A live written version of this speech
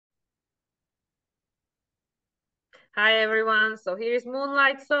Hi everyone. So here is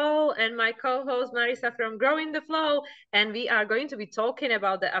Moonlight Soul and my co-host Marisa from Growing the Flow, and we are going to be talking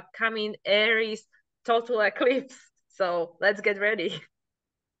about the upcoming Aries total eclipse. So let's get ready.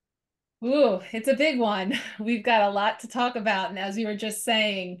 Ooh, it's a big one. We've got a lot to talk about. And as you were just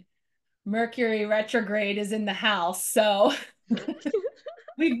saying, Mercury retrograde is in the house. So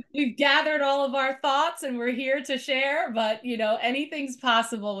we've gathered all of our thoughts and we're here to share, but anything's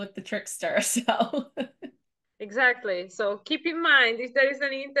possible with the trickster. So Exactly. So keep in mind, if there is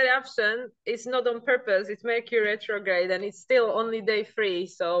any interruption, it's not on purpose. It's Mercury retrograde, and it's still only day 3,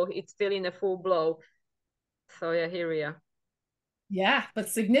 so it's still in a full blow. So yeah, here we are. yeah, but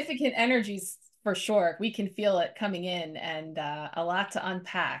significant energies for sure. We can feel it coming in and a lot to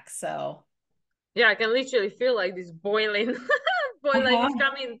unpack. So Yeah, I can literally feel like this boiling, boil like it's uh-huh.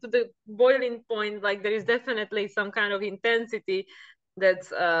 coming to the boiling point. Like there is definitely some kind of intensity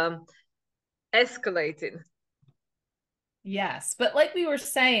that's escalating. Yes, but like we were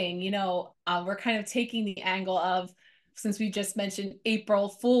saying, we're kind of taking the angle of, since we just mentioned April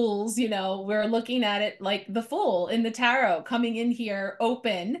Fools, we're looking at it like the Fool in the tarot coming in here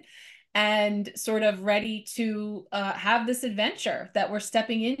open and sort of ready to have this adventure that we're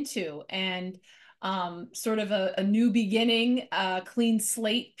stepping into, and sort of a new beginning, clean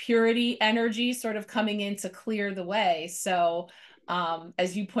slate, purity energy sort of coming in to clear the way. So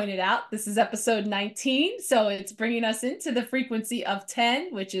as you pointed out, this is episode 19. So it's bringing us into the frequency of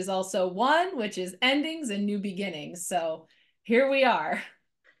 10, which is also 1, which is endings and new beginnings. So here we are.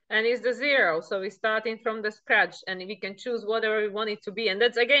 And it's the 0, so we're starting from the scratch, and we can choose whatever we want it to be. And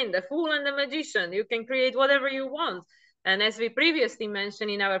that's again the Fool and the Magician. You can create whatever you want. And as we previously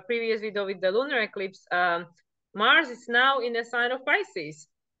mentioned in our previous video with the lunar eclipse, Mars is now in the sign of Pisces.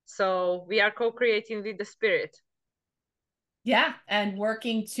 So we are co-creating with the spirit. Yeah, and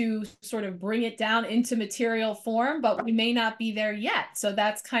working to sort of bring it down into material form, but we may not be there yet. So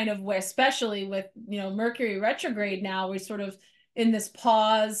that's kind of where, especially with, Mercury retrograde now, we're sort of in this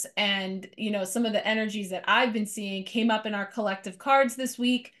pause. And, some of the energies that I've been seeing came up in our collective cards this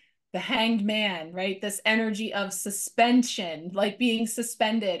week. The Hanged Man, right? This energy of suspension, like being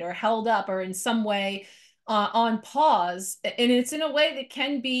suspended or held up or in some way on pause. And it's in a way that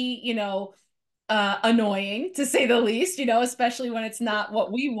can be, annoying to say the least, especially when it's not what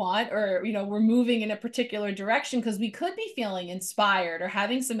we want, or, we're moving in a particular direction because we could be feeling inspired or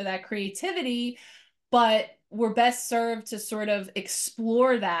having some of that creativity, but we're best served to sort of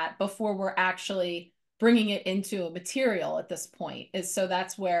explore that before we're actually bringing it into a material at this point. Is so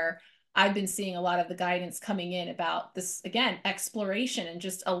that's where I've been seeing a lot of the guidance coming in about this, again, exploration and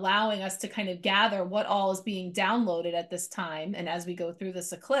just allowing us to kind of gather what all is being downloaded at this time and as we go through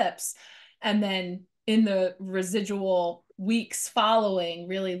this eclipse. And then in the residual weeks following,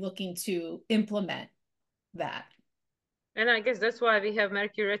 really looking to implement that. And I guess that's why we have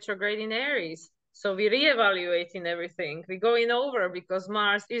Mercury retrograde in Aries. So we're reevaluating everything. We're going over because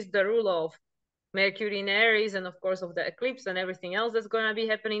Mars is the ruler of Mercury in Aries, and of course of the eclipse and everything else that's going to be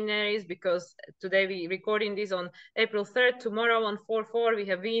happening in Aries, because today we recording this on April 3rd. Tomorrow on 4/4 we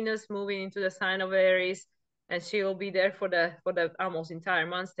have Venus moving into the sign of Aries, and she will be there for the almost entire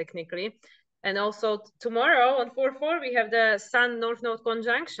month technically. And also tomorrow on 4/4 we have the Sun North Node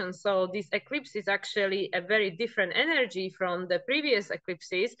conjunction. So this eclipse is actually a very different energy from the previous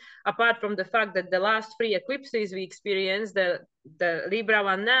eclipses, apart from the fact that the last 3 eclipses we experienced, the Libra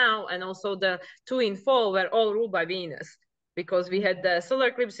one now and also the 2 in 4, were all ruled by Venus, because we had the solar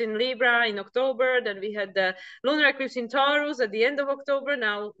eclipse in Libra in October, then we had the lunar eclipse in Taurus at the end of October,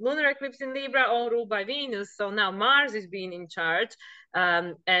 now lunar eclipse in Libra, all ruled by Venus. So now Mars is being in charge,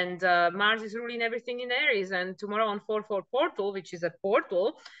 and Mars is ruling everything in Aries. And tomorrow on 4/4 portal, which is a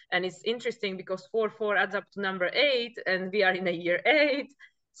portal, and it's interesting because 4/4 adds up to number 8, and we are in a year 8.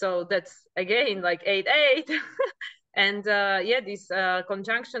 So that's again like 8/8. And yeah, this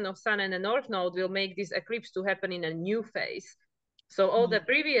conjunction of Sun and the North Node will make this eclipse to happen in a new phase. So all the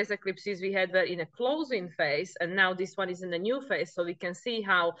previous eclipses we had were in a closing phase, and now this one is in a new phase. So we can see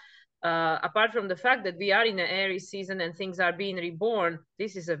how, apart from the fact that we are in an Aries season and things are being reborn,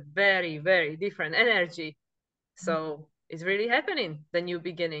 this is a very, very different energy. So it's really happening, the new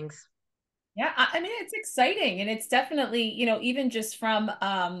beginnings. Yeah, I mean, it's exciting, and it's definitely, even just from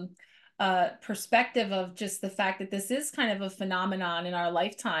perspective of just the fact that this is kind of a phenomenon in our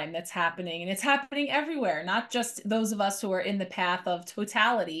lifetime that's happening, and it's happening everywhere, not just those of us who are in the path of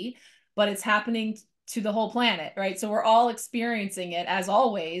totality, but it's happening to the whole planet, right? So we're all experiencing it as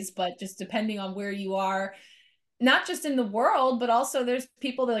always, but just depending on where you are not just in the world, but also there's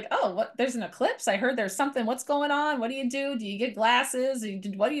people that are like, oh, what? There's an eclipse. I heard there's something. What's going on? What do you do? Do you get glasses?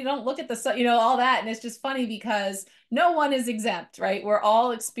 What do you don't look at the sun? You know, all that. And it's just funny because no one is exempt, right? We're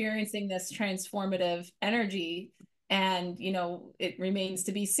all experiencing this transformative energy, and it remains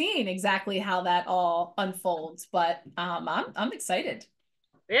to be seen exactly how that all unfolds. But I'm excited.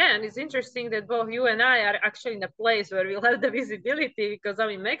 Yeah, and it's interesting that both you and I are actually in a place where we'll have the visibility because I'm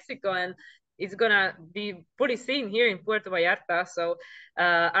in Mexico and it's gonna be fully seen here in Puerto Vallarta. So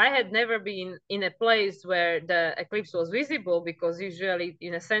I had never been in a place where the eclipse was visible because usually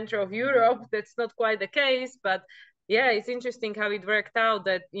in the center of Europe that's not quite the case. But yeah, it's interesting how it worked out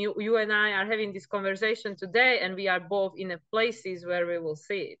that you and I are having this conversation today, and we are both in a places where we will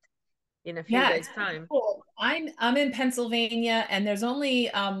see it in a few Yeah, days' it's time. cool. I'm in Pennsylvania, and there's only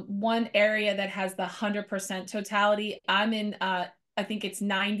one area that has the 100% totality. I'm in I think it's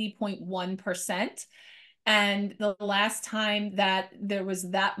 90.1%. And the last time that there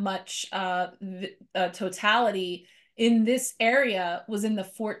was that much totality in this area was in the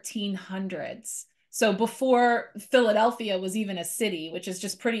 1400s. So before Philadelphia was even a city, which is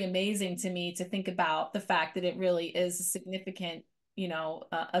just pretty amazing to me to think about the fact that it really is a significant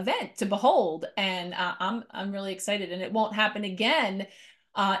event to behold. And I'm really excited, and it won't happen again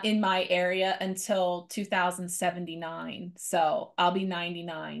in my area until 2079. So I'll be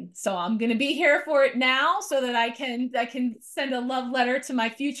 99. So I'm going to be here for it now so that I can send a love letter to my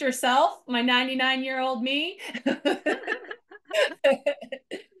future self, my 99-year-old me.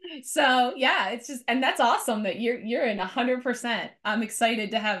 So yeah, it's just, and that's awesome that you're in 100%. I'm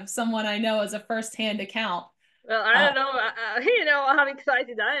excited to have someone I know as a firsthand account. Well, I Uh, don't know, how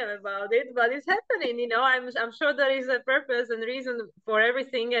excited I am about it, but it's happening. I'm sure there is a purpose and reason for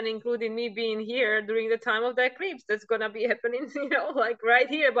everything, and including me being here during the time of the eclipse. That's gonna be happening, like right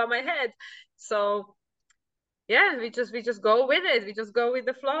here by my head. So yeah, we just go with it. We just go with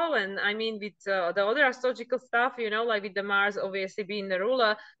the flow. And I mean, with the other astrological stuff, like with the Mars obviously being the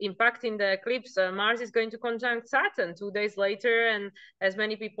ruler, impacting the eclipse, Mars is going to conjunct Saturn 2 days later, and as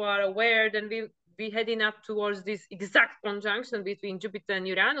many people are aware, then we heading up towards this exact conjunction between Jupiter and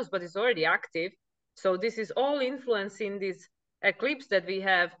Uranus, but it's already active. So this is all influencing this eclipse that we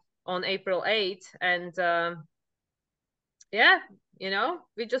have on April 8th. And yeah,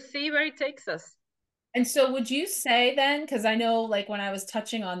 we just see where it takes us. And so would you say then, because I know like when I was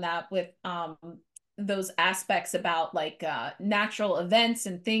touching on that with those aspects about like natural events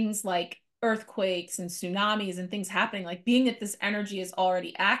and things like earthquakes and tsunamis and things happening, like being that this energy is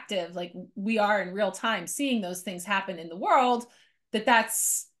already active, like we are in real time seeing those things happen in the world,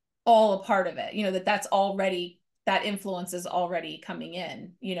 that's all a part of it, that's already, that influence is already coming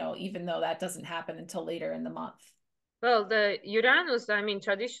in, even though that doesn't happen until later in the month. Well, the Uranus, I mean,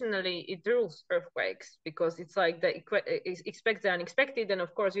 traditionally it rules earthquakes because it's like expect the unexpected. And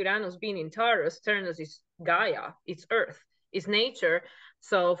of course, Uranus being in Taurus is Gaia, it's Earth, it's nature.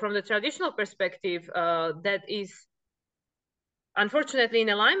 So from the traditional perspective, that is unfortunately in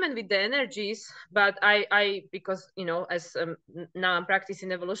alignment with the energies. But I because as now I'm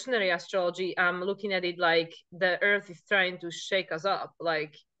practicing evolutionary astrology, I'm looking at it like the earth is trying to shake us up,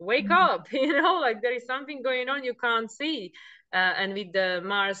 like wake up, like there is something going on you can't see. And with the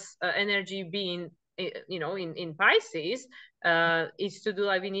Mars energy being in Pisces, it's to do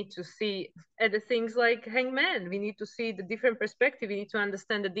like we need to see at the things like hangman, we need to see the different perspective, we need to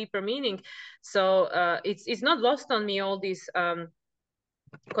understand the deeper meaning. So it's not lost on me, all these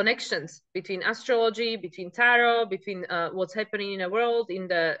connections between astrology, between tarot, between what's happening in the world, in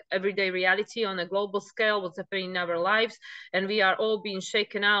the everyday reality on a global scale, what's happening in our lives. And we are all being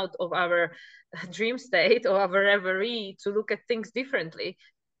shaken out of our dream state or our reverie to look at things differently,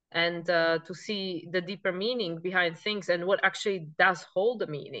 and to see the deeper meaning behind things and what actually does hold the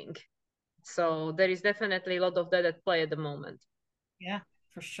meaning. So there is definitely a lot of that at play at the moment. Yeah,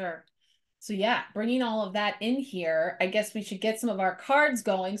 for sure. So yeah, bringing all of that in here, I guess we should get some of our cards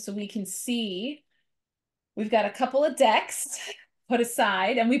going so we can see. We've got a couple of decks put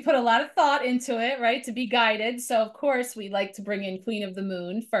aside, and we put a lot of thought into it, right, to be guided. So of course, we like to bring in Queen of the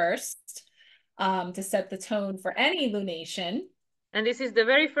Moon first, to set the tone for any lunation. And this is the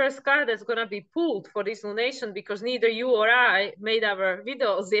very first card that's going to be pulled for this lunation because neither you or I made our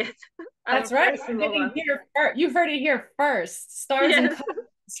videos yet, our That's right. You're personal getting ones. here first. You heard it here first. Stars and Yes.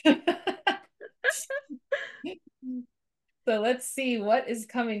 cards. So let's see what is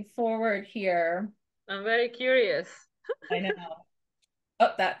coming forward here. I'm very curious. I know.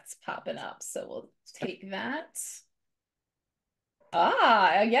 Oh, that's popping up. So we'll take that.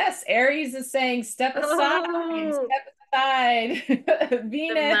 Ah, yes. Aries is saying step aside, Oh, step side. The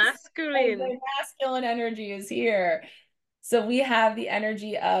Venus as masculine. the masculine energy is here. So we have the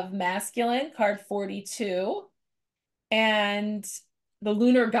energy of masculine, card 42, and the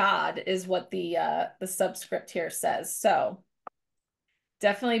lunar god is what the subscript here says. So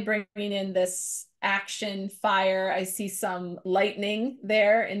definitely bringing in this action, fire. I see some lightning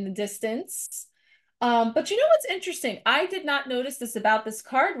there in the distance. But you know what's interesting? I did not notice this about this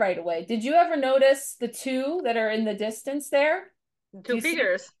card right away. Did you ever notice the two that are in the distance there? Do Two you see?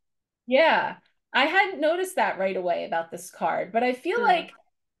 figures. Yeah, I hadn't noticed that right away about this card, but I feel Hmm. like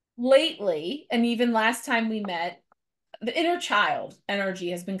lately, and even last time we met, the inner child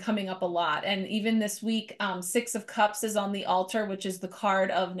energy has been coming up a lot. And even this week, Six of Cups is on the altar, which is the card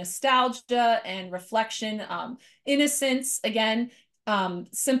of nostalgia and reflection, innocence, again,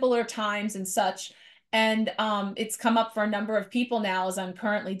 simpler times and such. And it's come up for a number of people now as I'm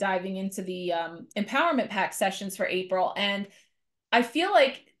currently diving into the empowerment pack sessions for April. And I feel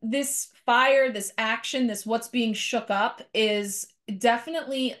like this fire, this action, this what's being shook up is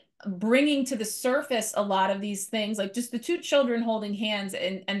definitely bringing to the surface a lot of these things, like just the two children holding hands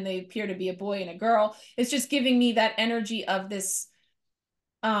and they appear to be a boy and a girl. It's just giving me that energy of this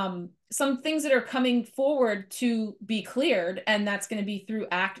some things that are coming forward to be cleared, and that's going to be through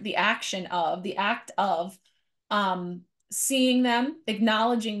the act of um seeing them,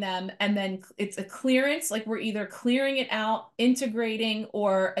 acknowledging them, and then it's a clearance, like we're either clearing it out, integrating,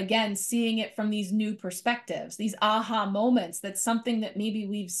 or again seeing it from these new perspectives, these aha moments. That's something that maybe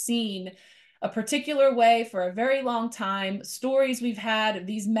we've seen a particular way for a very long time, stories we've had of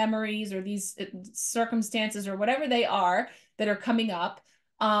these memories or these circumstances or whatever they are that are coming up.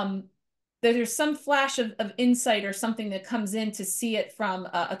 um there's some flash of insight or something that comes in to see it from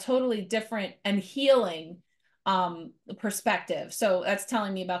a totally different and healing perspective. So that's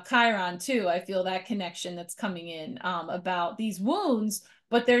telling me about Chiron too. I feel that connection that's coming in about these wounds,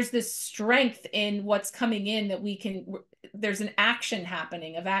 but there's this strength in what's coming in that we can, there's an action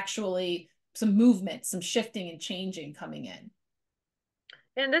happening of actually some movement, some shifting and changing coming in.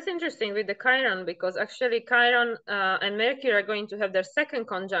 And that's interesting with the Chiron, because actually Chiron and Mercury are going to have their second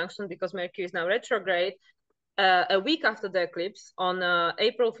conjunction, because Mercury is now retrograde, a week after the eclipse on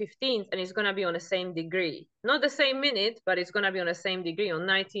April 15th, and it's going to be on the same degree. Not the same minute, but it's going to be on the same degree, on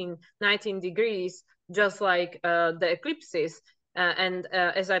 19 degrees, just like the eclipse is. And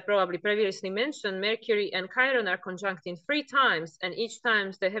as I probably previously mentioned, Mercury and Chiron are conjuncting 3 times, and each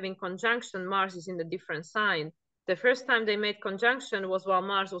time they're having conjunction, Mars is in a different sign. The first time they made conjunction was while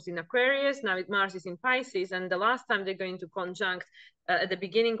Mars was in Aquarius. Now Mars is in Pisces, and the last time they're going to conjunct at the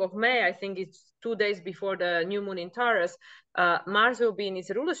beginning of May, I think it's 2 days before the new moon in Taurus, Mars will be in its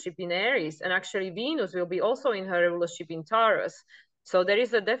rulership in Aries, and actually Venus will be also in her rulership in Taurus. So there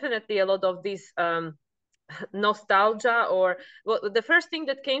is definitely a lot of this nostalgia, or well, the first thing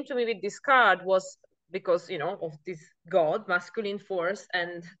that came to me with this card was because, you know, of this god, masculine force,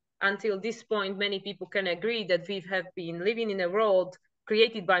 and until this point, many people can agree that we have been living in a world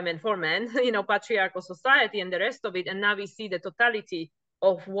created by men for men, you know, patriarchal society and the rest of it. And now we see the totality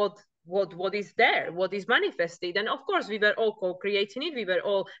of what is there, what is manifested. And of course, we were all co-creating it. We were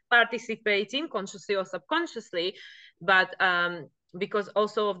all participating consciously or subconsciously. But because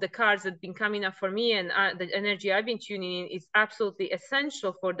also of the cards that have been coming up for me and the energy I've been tuning in is absolutely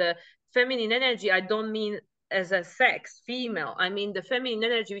essential for the feminine energy. I don't mean as a sex, female. I mean the feminine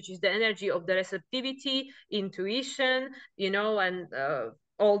energy, which is the energy of the receptivity, intuition, you know, and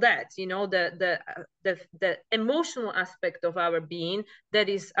all that, you know, the emotional aspect of our being that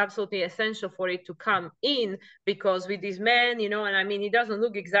is absolutely essential for it to come in. Because with these men, you know, and I mean, it doesn't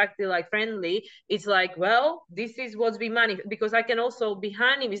look exactly like friendly. It's like, well, this is what's been manifest. Because I can also,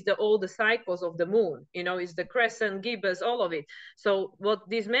 behind him is all the cycles of the moon, you know, is the crescent, gibbous, all of it. So what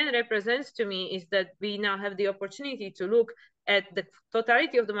this man represents to me is that we now have the opportunity to look at the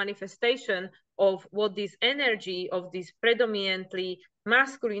totality of the manifestation of what this energy of this predominantly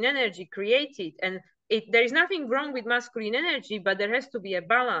masculine energy created. And there is nothing wrong with masculine energy, but there has to be a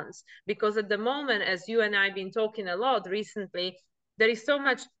balance. Because at the moment, as you and I have been talking a lot recently, there is so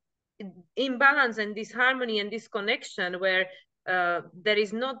much imbalance and disharmony and disconnection where there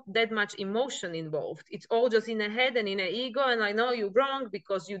is not that much emotion involved. It's all just in a head and in an ego, and I know you're wrong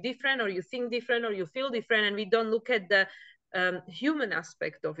because you're different, or you think different, or you feel different, and we don't look at the human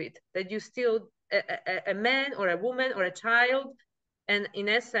aspect of it, that you still a man or a woman or a child, and in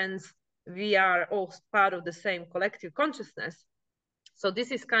essence we are all part of the same collective consciousness. So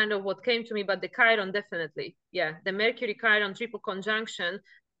this is kind of what came to me. But the Chiron, definitely, yeah, the Mercury Chiron triple conjunction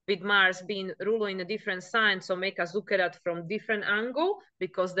with Mars being ruler in a different sign, so make us look at it from different angle,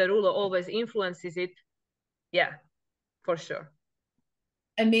 because the ruler always influences it. Yeah, for sure.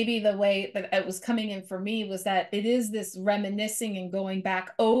 And maybe the way that it was coming in for me was that it is this reminiscing and going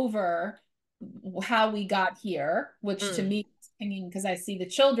back over how we got here, which to me is pinging because I see the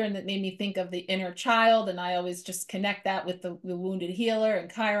children that made me think of the inner child, and I always just connect that with the wounded healer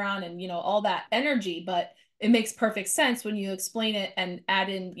and Chiron and all that energy. But it makes perfect sense when you explain it and add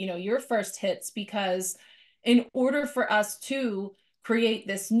in your first hits, because in order for us to create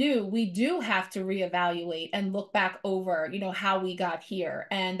this new, we do have to reevaluate and look back over, how we got here.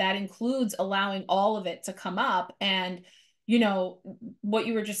 And that includes allowing all of it to come up. And, what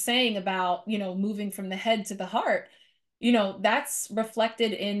you were just saying about, moving from the head to the heart, that's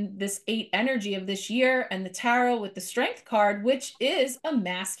reflected in this 8 energy of this year and the tarot with the strength card, which is a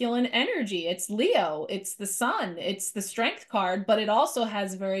masculine energy. It's Leo, it's the sun, it's the strength card, but it also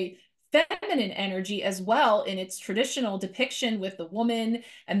has very feminine energy as well in its traditional depiction with the woman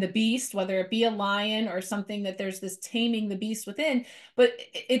and the beast, whether it be a lion or something, that there's this taming the beast within. But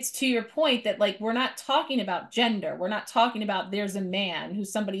it's to your point that, like, we're not talking about gender. We're not talking about there's a man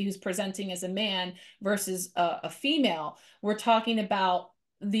who's somebody who's presenting as a man versus a female. We're talking about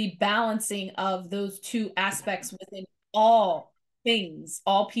the balancing of those two aspects within all things,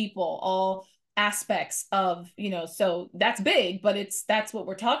 all people, all aspects of, so that's big, but that's what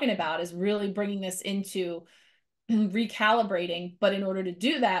we're talking about, is really bringing this into recalibrating. But in order to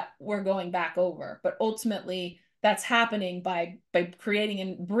do that, we're going back over. But ultimately, that's happening by creating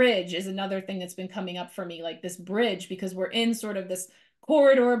a bridge is another thing that's been coming up for me, like this bridge, because we're in sort of this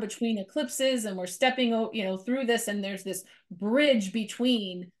corridor between eclipses and we're stepping, through this, and there's this bridge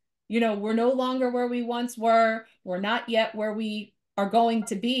between, we're no longer where we once were. We're not yet where we are going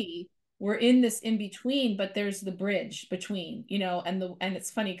to be. We're in this in between, but there's the bridge between, and it's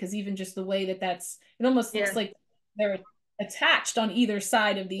funny because even just the way that's, it almost looks like they're attached on either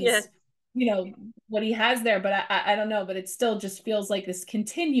side of these, what he has there. But I don't know, but it still just feels like this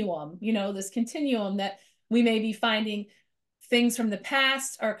continuum, this continuum that we may be finding things from the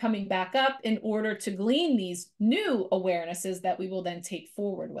past are coming back up in order to glean these new awarenesses that we will then take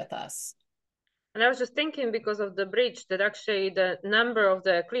forward with us. And I was just thinking, because of the bridge, that actually the number of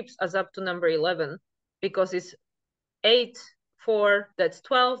the eclipse is up to number 11, because it's 8, 4, that's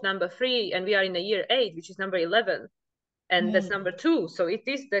 12, number 3, and we are in the year 8, which is number 11. And that's number 2. So it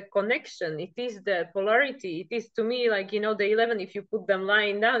is the connection, it is the polarity. It is, to me, like, the 11, if you put them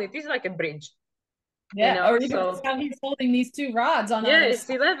lying down, it is like a bridge. Yeah, or even how he's holding these 2 rods on either it's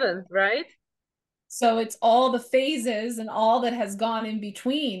side. 11, right? So it's all the phases and all that has gone in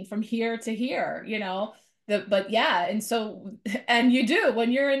between from here to here, but yeah, and so, and you do, when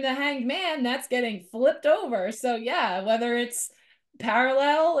you're in the Hanged Man, that's getting flipped over. So yeah, whether it's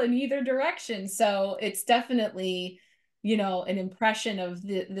parallel in either direction. So it's definitely, an impression of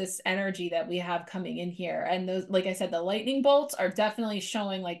this energy that we have coming in here. And those, like I said, the lightning bolts are definitely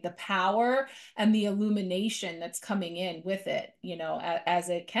showing like the power and the illumination that's coming in with it, as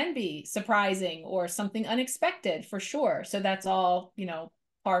it can be surprising or something unexpected for sure. So that's all,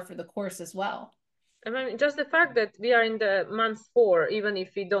 par for the course as well. I mean, just the fact that we are in the month 4, even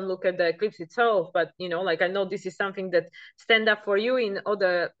if we don't look at the eclipse itself, but, like, I know this is something that stand up for you in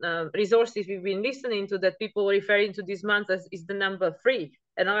other resources we've been listening to, that people referring to this month as is the number 3.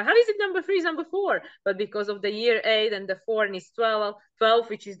 And how is it number 3 is number 4? But because of the year 8 and the 4 and it's 12,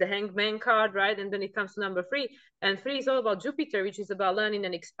 which is the Hanged Man card, right? And then it comes to number 3. And 3 is all about Jupiter, which is about learning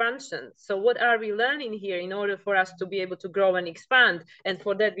and expansion. So what are we learning here in order for us to be able to grow and expand? And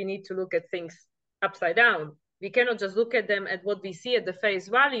for that, we need to look at things upside down. We cannot just look at them at what we see at the face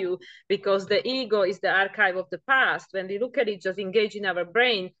value, because the ego is the archive of the past. When we look at it, just engage in our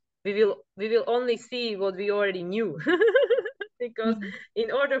brain, we will only see what we already knew. Because in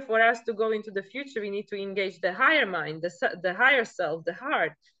order for us to go into the future, we need to engage the higher mind, the higher self, the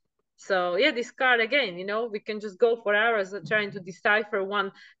heart. So yeah, this card again, we can just go for hours trying to decipher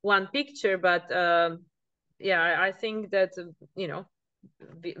one picture, but yeah, I think that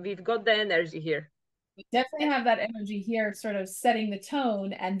we've got the energy here. We definitely have that energy here, sort of setting the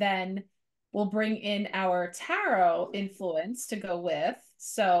tone, and then we'll bring in our tarot influence to go with.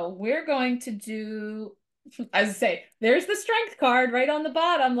 So we're going to do, as I say, there's the strength card right on the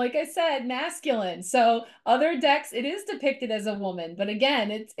bottom. Like I said, masculine. So other decks, it is depicted as a woman, but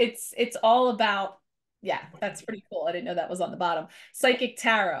again, it's all about, yeah, that's pretty cool. I didn't know that was on the bottom. Psychic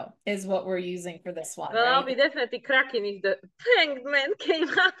tarot is what we're using for this one, well, right? I'll be definitely cracking if the Hanged Man came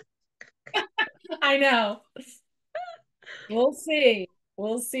up. I know. We'll see.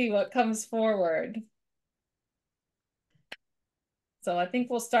 We'll see what comes forward. So I think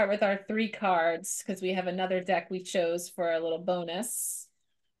we'll start with our 3 cards because we have another deck we chose for a little bonus.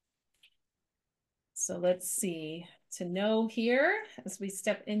 So let's see. to know here as we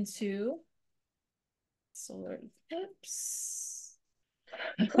step into solar eclipse.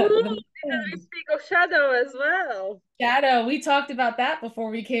 Cool. The Didn't we moon. speak of shadow as well? Shadow, we talked about that before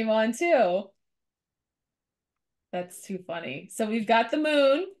we came on too. That's too funny. So we've got the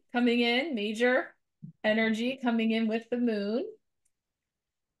moon coming in, major energy coming in with the moon.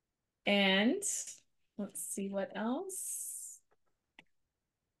 And let's see what else.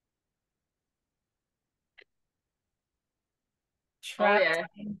 Oh Trapped yeah.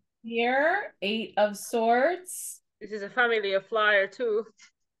 in here, 8 of Swords. This is a family of flyer too.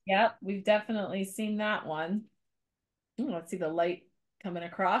 Yep, we've definitely seen that one. Let's see the light coming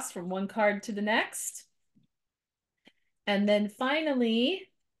across from one card to the next. And then finally,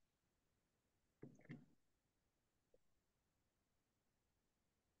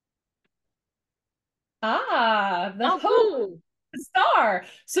 the Oh, hope, cool. the star.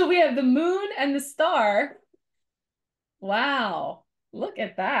 So we have the moon and the star. Wow, look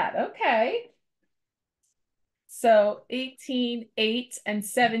at that. Okay. So 18, 8, and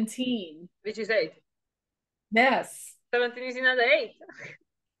 17. Which is 8. Yes, 17 is another 8.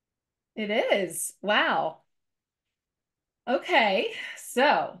 it is. Wow. Okay,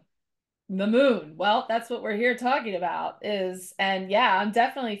 so the moon. Well, that's what we're here talking about is, and yeah, I'm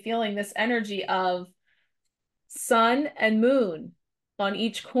definitely feeling this energy of sun and moon on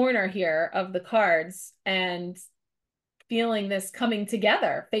each corner here of the cards and feeling this coming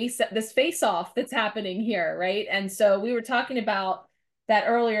together, this face off that's happening here, right? And so we were talking about that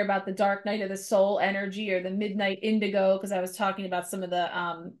earlier about the dark night of the soul energy or the midnight indigo, because I was talking about some of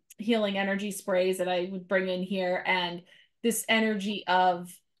the healing energy sprays that I would bring in here, and this energy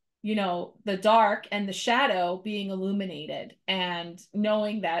of the dark and the shadow being illuminated, and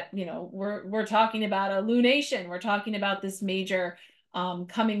knowing that we're talking about a lunation, we're talking about this major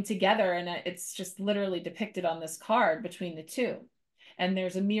coming together, and it's just literally depicted on this card between the two, and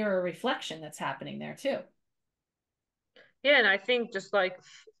there's a mirror reflection that's happening there too. Yeah, and I think just like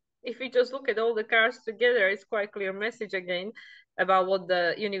if we just look at all the cards together, it's quite clear message again about what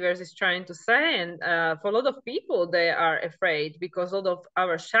the universe is trying to say. And for a lot of people, they are afraid because a lot of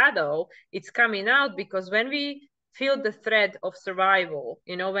our shadow, it's coming out because when we feel the threat of survival,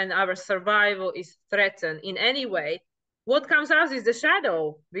 when our survival is threatened in any way, what comes out is the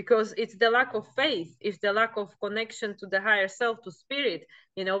shadow, because it's the lack of faith, it's the lack of connection to the higher self, to spirit.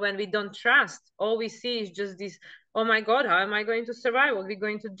 When we don't trust, all we see is just this, oh my God, how am I going to survive? What are we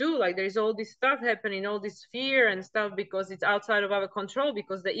going to do? Like there's all this stuff happening, all this fear and stuff, because it's outside of our control,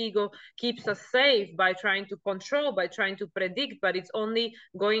 because the ego keeps us safe by trying to control, by trying to predict, but it's only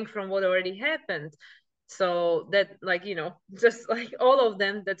going from what already happened. So that, like, just like all of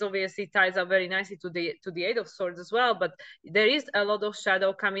them, that obviously ties up very nicely to the 8 of Swords as well. But there is a lot of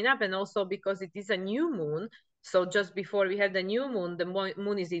shadow coming up, and also because it is a new moon. So just before we have the new moon, the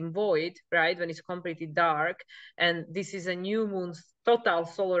moon is in void, right? When it's completely dark. And this is a new moon's total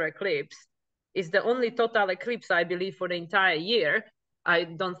solar eclipse. It's the only total eclipse, I believe, for the entire year. I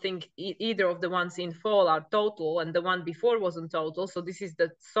don't think either of the ones in fall are total, and the one before wasn't total. So this is the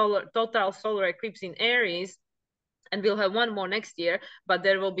total solar eclipse in Aries, and we'll have one more next year, but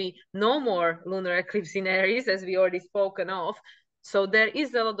there will be no more lunar eclipse in Aries, as we already spoken of. So there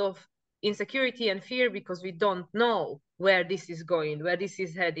is a lot of insecurity and fear because we don't know where this is going, where this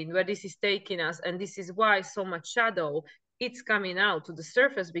is heading, where this is taking us. And this is why so much shadow, it's coming out to the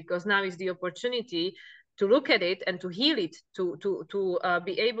surface, because now is the opportunity to look at it and to heal it, to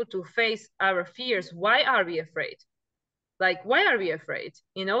be able to face our fears. Why are we afraid? Like, why are we afraid?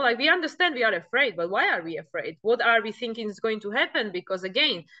 Like, we understand we are afraid, but why are we afraid? What are we thinking is going to happen? Because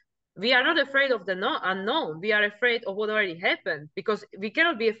again, we are not afraid of the unknown. We are afraid of what already happened, because we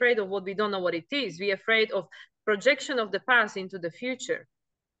cannot be afraid of what we don't know what it is. We are afraid of projection of the past into the future.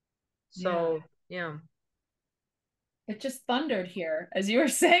 Yeah. So yeah. It just thundered here as you were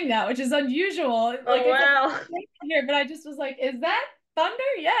saying that, which is unusual. Like Oh I said, well. here, but I just was like, is that thunder?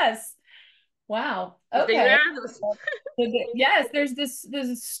 Yes. Wow. It's the Okay. Uranus. Yes, there's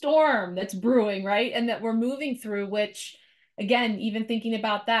a storm that's brewing, right? And that we're moving through, which again, even thinking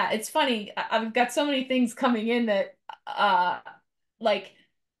about that, it's funny. I've got so many things coming in that like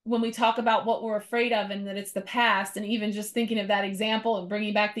when we talk about what we're afraid of and that it's the past, and even just thinking of that example and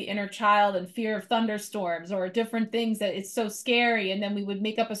bringing back the inner child and fear of thunderstorms or different things, that it's so scary. And then we would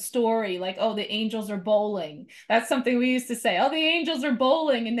make up a story like, oh, the angels are bowling. That's something we used to say. Oh, the angels are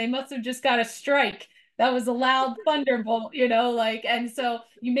bowling and they must have just got a strike. That was a loud thunderbolt, like, and so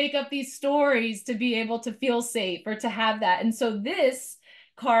you make up these stories to be able to feel safe or to have that. And so this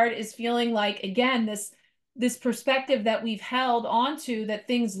card is feeling like, again, this perspective that we've held onto, that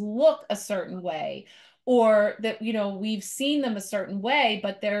things look a certain way, or that, you know, we've seen them a certain way,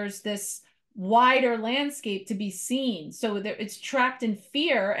 but there's this wider landscape to be seen. So there, it's trapped in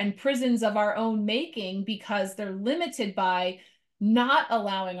fear and prisons of our own making because they're limited by not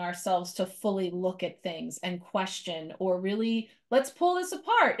allowing ourselves to fully look at things and question, or really, let's pull this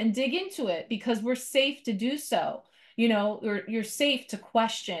apart and dig into it because we're safe to do so. You know, or you're safe to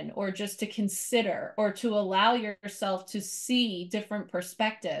question or just to consider or to allow yourself to see different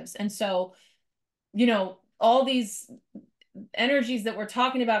perspectives. And so, you know, all these energies that we're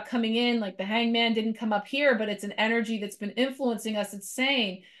talking about coming in, like the hangman didn't come up here, but it's an energy that's been influencing us. It's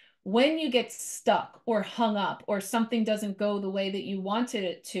saying when you get stuck or hung up or something doesn't go the way that you wanted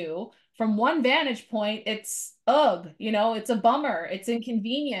it to, from one vantage point, it's ugh, you know, it's a bummer, it's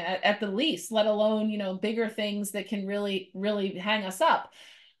inconvenient at the least, let alone, you know, bigger things that can really, really hang us up.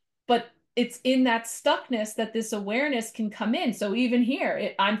 But it's in that stuckness that this awareness can come in. So even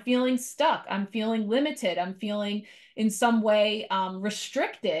here, I'm feeling stuck, I'm feeling limited, I'm feeling in some way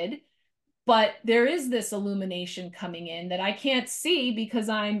restricted, but there is this illumination coming in that I can't see because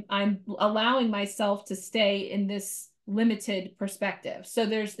I'm allowing myself to stay in this limited perspective. So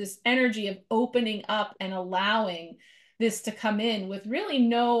there's this energy of opening up and allowing this to come in with really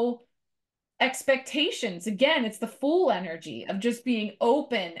no expectations. Again, it's the Fool energy of just being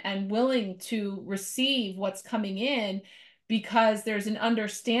open and willing to receive what's coming in because there's an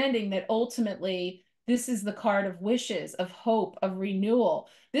understanding that ultimately this is the card of wishes, of hope, of renewal.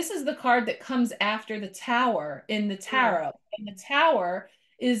 This is the card that comes after the Tower in the tarot. And the Tower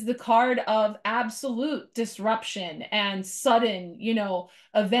is the card of absolute disruption and sudden, you know,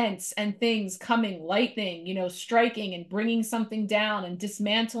 events and things coming, lightning, you know, striking and bringing something down and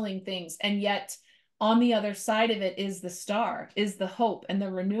dismantling things. And yet on the other side of it is the star, is the hope and the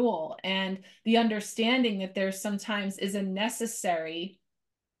renewal and the understanding that there sometimes is a necessary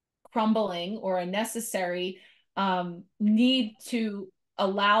crumbling or a necessary need to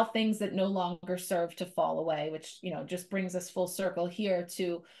allow things that no longer serve to fall away, which, you know, just brings us full circle here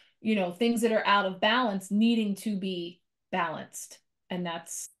to, you know, things that are out of balance needing to be balanced. And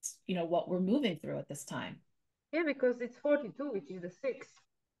that's, you know, what we're moving through at this time. Yeah, because it's 42, which is the sixth,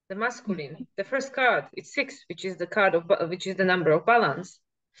 the masculine. The first card, it's six, which is the card of, which is the number of balance.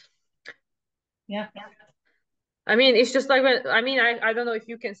 Yeah. I mean, it's just like when, I mean, I don't know if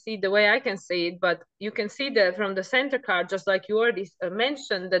you can see the way I can see it, but you can see that from the center card, just like you already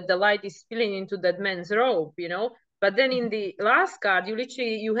mentioned, that the light is spilling into that man's robe, you know. But then in the last card, you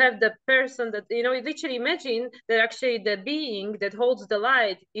literally, you have the person that, you know, you literally imagine that actually the being that holds the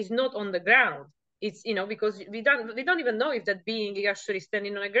light is not on the ground. It's, you know, because we don't even know if that being is actually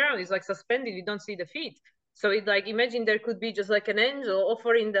standing on the ground. It's like suspended. We don't see the feet. So it, like, imagine there could be just like an angel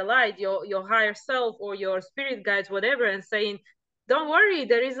offering the light, your higher self or your spirit guides, whatever, and saying, don't worry,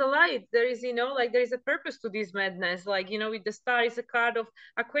 there is a light, there is, you know, like there is a purpose to this madness. Like, you know, with the star is a card of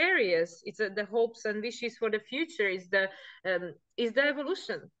Aquarius. It's the hopes and wishes for the future. Is the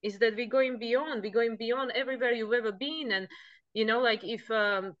evolution. Is that we're going beyond everywhere you've ever been. And, you know, like if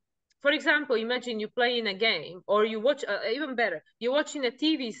for example, imagine you play in a game or you watch, even better, you're watching a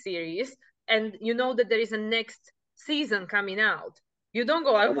TV series and you know that there is a next season coming out. You don't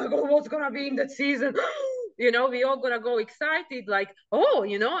go, oh my God, what's going to be in that season? You know, we all going to go excited, like, oh,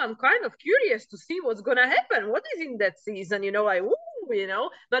 you know, I'm kind of curious to see what's going to happen. What is in that season? You know, like, ooh, you know,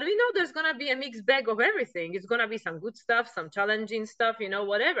 but we know there's going to be a mixed bag of everything. It's going to be some good stuff, some challenging stuff, you know,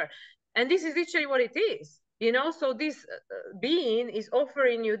 whatever. And this is literally what it is, you know. So this being is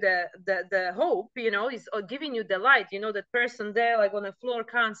offering you the hope, you know, is giving you the light, you know. That person there like on the floor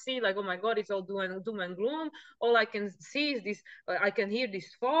can't see, like, oh my God, it's all doom and gloom. All I can see is this, I can hear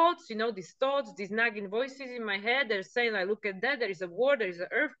these thoughts, you know, these thoughts, these nagging voices in my head. They're saying like, look at that, there is a war, there is an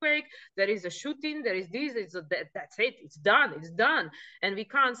earthquake, there is a shooting, there is this, that's it, it's done. And we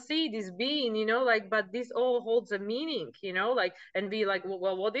can't see this being, you know, like, but this all holds a meaning, you know, like, and be like,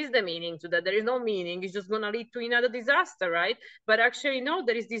 well, what is the meaning to that? There is no meaning. It's just gonna lead to another disaster, right? But actually, no,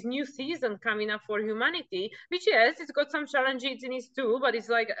 there is this new season coming up for humanity, which, yes, it's got some challenges in it too, but it's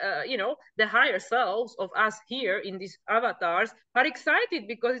like, you know, the higher selves of us here in these avatars are excited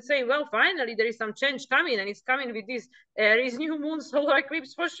because it's saying, well, finally, there is some change coming, and it's coming with this Aries new moon solar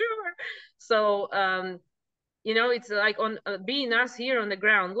eclipse for sure. So, you know, it's like on being us here on the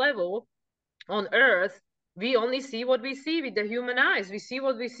ground level on earth, we only see what we see with the human eyes. We see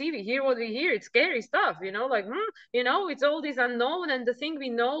what we see, we hear what we hear. It's scary stuff, you know, like, you know, it's all this unknown. And the thing we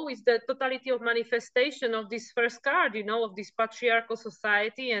know is the totality of manifestation of this first card, you know, of this patriarchal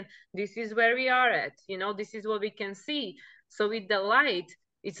society. And this is where we are at, you know, this is what we can see. So with the light,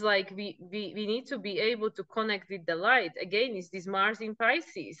 it's like we need to be able to connect with the light. Again, it's this Mars in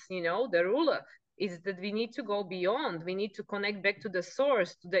Pisces, you know, the ruler. is that we need to go beyond. We need to connect back to the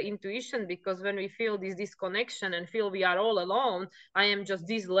source, to the intuition, because when we feel this disconnection and feel we are all alone, I am just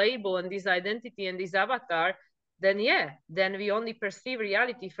this label and this identity and this avatar, then yeah, then we only perceive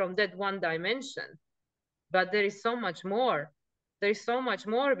reality from that one dimension. But there is so much more. There is so much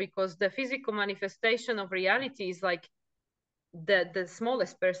more, because the physical manifestation of reality is like the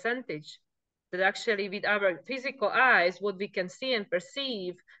smallest percentage, that actually with our physical eyes, what we can see and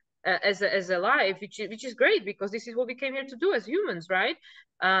perceive as a life, which is great, because this is what we came here to do as humans, right?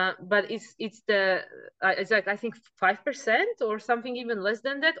 But it's like, I think 5% or something even less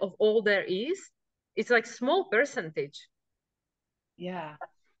than that of all there is. It's like small percentage. Yeah.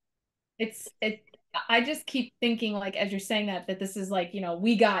 It I just keep thinking, like, as you're saying that this is like,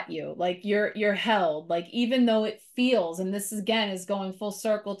 we got you, like you're held, like, even though it feels, and this is, again, is going full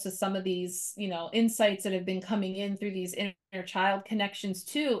circle to some of these, insights that have been coming in through these inner child connections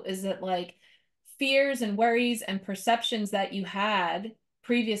too, is that, like, fears and worries and perceptions that you had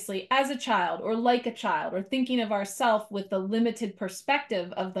previously as a child, or like a child, or thinking of ourself with the limited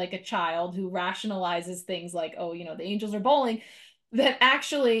perspective of like a child who rationalizes things like, oh, the angels are bowling, that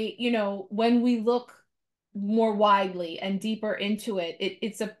actually, when we look more widely and deeper into it,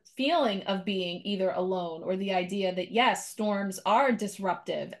 it's a feeling of being either alone, or the idea that, yes, storms are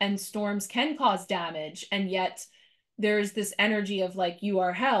disruptive and storms can cause damage, and yet there's this energy of, like, you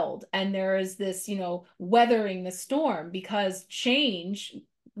are held, and there is this, weathering the storm, because change,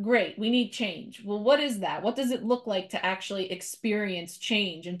 great, we need change. Well, what is that? What does it look like to actually experience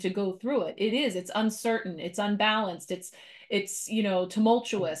change and to go through it? It's uncertain, it's unbalanced, it's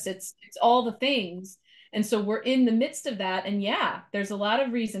tumultuous, it's all the things. And so we're in the midst of that, and yeah, there's a lot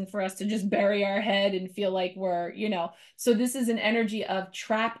of reason for us to just bury our head and feel like we're, so this is an energy of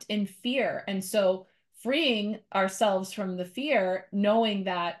trapped in fear. And so freeing ourselves from the fear, knowing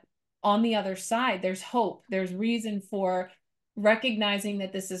that on the other side there's hope, there's reason, for recognizing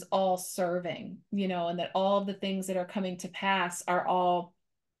that this is all serving, and that all of the things that are coming to pass are all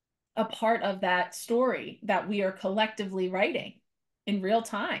a part of that story that we are collectively writing in real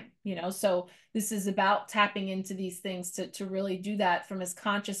time. So this is about tapping into these things to really do that from as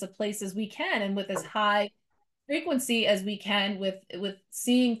conscious a place as we can, and with as high frequency as we can, with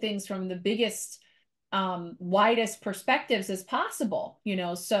seeing things from the biggest, widest perspectives as possible.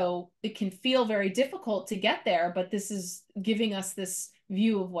 So it can feel very difficult to get there, but this is giving us this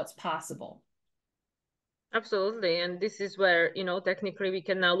view of what's possible. Absolutely. And this is where, technically we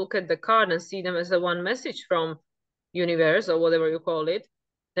can now look at the card and see them as a one message from universe, or whatever you call it,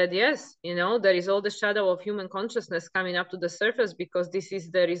 that yes, there is all the shadow of human consciousness coming up to the surface, because this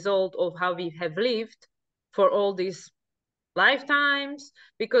is the result of how we have lived for all these lifetimes.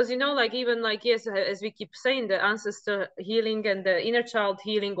 Because like, even like, yes, as we keep saying, the ancestor healing and the inner child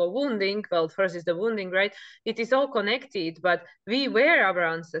healing or wounding, well, first is the wounding, right? It is all connected, but we were our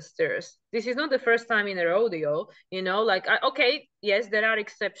ancestors. This is not the first time in a rodeo, like, okay, yes, there are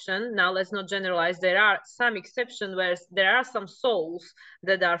exceptions. Now let's not generalize. There are some exceptions where there are some souls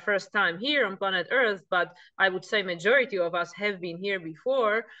that are first time here on planet Earth, but I would say majority of us have been here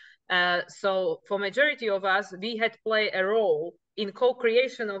before. So for majority of us, we had played a role in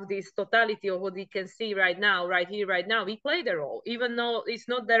co-creation of this totality of what we can see right now, right here, right now. We played a role, even though it's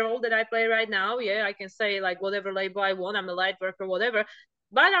not the role that I play right now. Yeah, I can say like whatever label I want, I'm a light worker, whatever.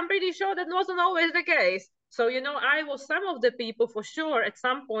 But I'm pretty sure that wasn't always the case. So, I was some of the people for sure at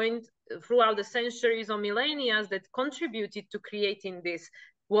some point throughout the centuries or millennia that contributed to creating this,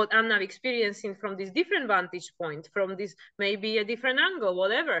 what I'm now experiencing from this different vantage point, from this maybe a different angle,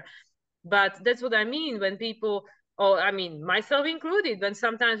 whatever. But that's what I mean when people, oh, I mean, myself included, when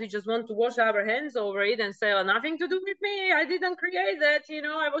sometimes we just want to wash our hands over it and say, oh, nothing to do with me, I didn't create that,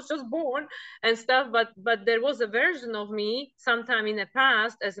 I was just born and stuff. But there was a version of me sometime in the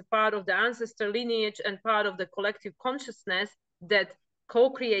past as a part of the ancestor lineage and part of the collective consciousness that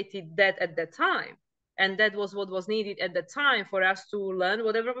co-created that at that time. And that was what was needed at the time for us to learn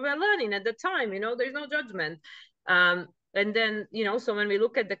whatever we were learning at the time. There's no judgment. And then, so when we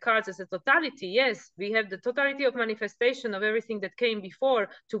look at the cards as a totality, yes, we have the totality of manifestation of everything that came before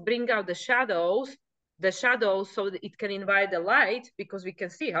to bring out the shadows so that it can invite the light, because we can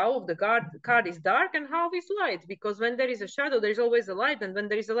see how the card is dark and how it's light. Because when there is a shadow, there's always a light. And when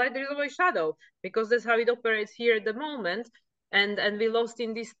there is a light, there's always shadow, because that's how it operates here at the moment. And we lost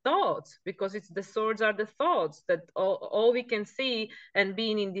in these thoughts, because it's the swords are the thoughts that all we can see, and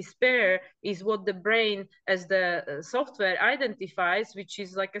being in despair is what the brain as the software identifies, which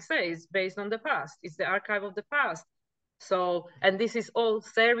is, like I say, is based on the past. It's the archive of the past. So, and this is all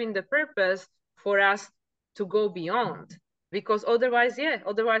serving the purpose for us to go beyond. Because otherwise, yeah,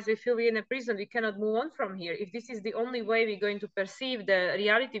 otherwise we feel we're in a prison. We cannot move on from here. If this is the only way we're going to perceive the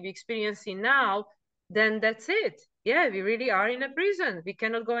reality we're experiencing now, then that's it. Yeah, we really are in a prison. We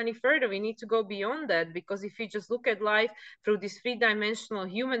cannot go any further. We need to go beyond that, because if you just look at life through this three-dimensional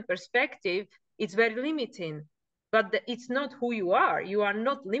human perspective, it's very limiting. But it's not who you are. You are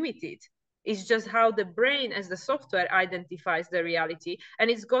not limited. It's just how the brain as the software identifies the reality, and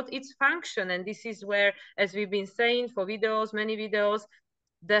it's got its function. And this is where, as we've been saying for videos, many videos,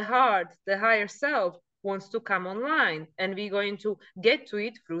 the heart, the higher self wants to come online, and we're going to get to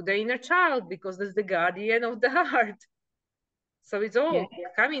it through the inner child, because there's the guardian of the heart. So it's all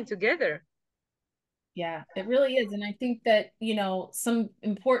coming together. Yeah, it really is. And I think that, you know, some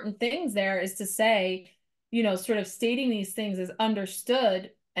important things there is to say, you know, sort of stating these things as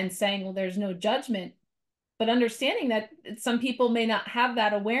understood and saying, well, there's no judgment, but understanding that some people may not have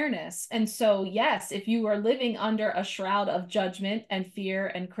that awareness. And so, yes, if you are living under a shroud of judgment and fear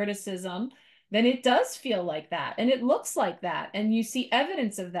and criticism, then it does feel like that. And it looks like that. And you see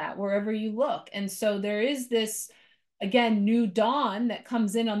evidence of that wherever you look. And so there is this, again, new dawn that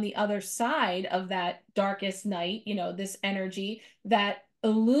comes in on the other side of that darkest night, you know, this energy that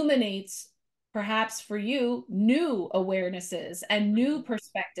illuminates perhaps for you new awarenesses and new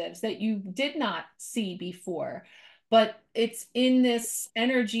perspectives that you did not see before. But it's in this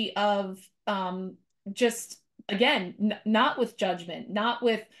energy of just, again, not with judgment, not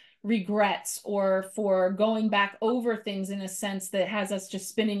with regrets or for going back over things in a sense that has us just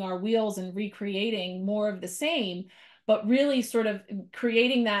spinning our wheels and recreating more of the same, but really sort of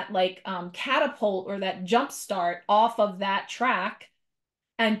creating that like catapult or that jump start off of that track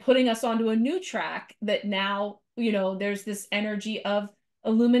and putting us onto a new track that now, you know, there's this energy of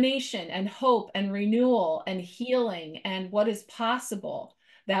illumination and hope and renewal and healing and what is possible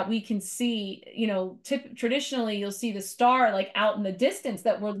that we can see. You know, traditionally you'll see the star like out in the distance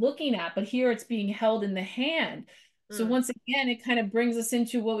that we're looking at, but here it's being held in the hand. So once again, it kind of brings us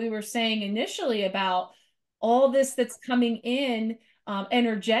into what we were saying initially about all this that's coming in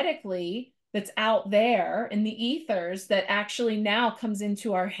energetically, that's out there in the ethers, that actually now comes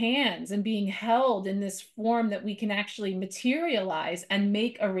into our hands and being held in this form that we can actually materialize and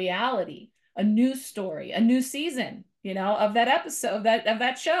make a reality, a new story, a new season, you know, of that episode, of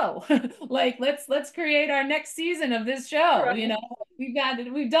that show. Like let's create our next season of this show. Right. You know,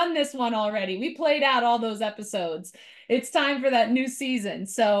 we've done this one already. We played out all those episodes. It's time for that new season.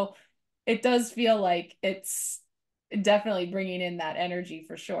 So it does feel like it's definitely bringing in that energy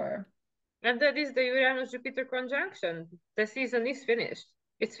for sure. And that is the Uranus-Jupiter conjunction. The season is finished.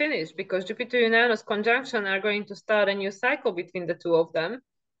 It's finished because Jupiter-Uranus conjunction are going to start a new cycle between the two of them.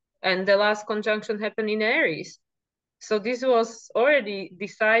 And the last conjunction happened in Aries. So this was already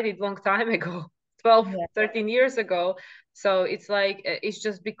decided long time ago, 12, 13 years ago. So it's like, it's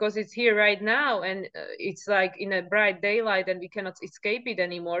just because it's here right now, and it's like in a bright daylight, and we cannot escape it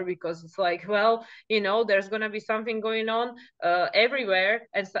anymore, because it's like, well, you know, there's going to be something going on everywhere.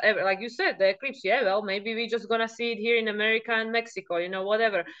 And so, like you said, the eclipse, yeah, well, maybe we're just going to see it here in America and Mexico, you know,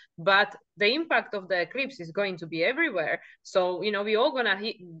 whatever. But the impact of the eclipse is going to be everywhere. So, you know, we all going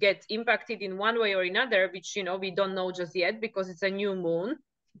to get impacted in one way or another, which, you know, we don't know just yet, because it's a new moon.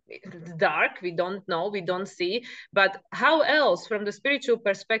 It's dark, we don't know, we don't see. But how else, from the spiritual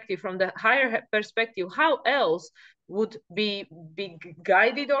perspective, from the higher perspective, how else would be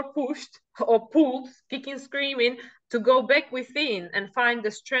guided or pushed or pulled, kicking, screaming, to go back within and find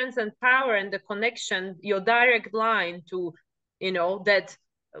the strength and power and the connection, your direct line to, you know, that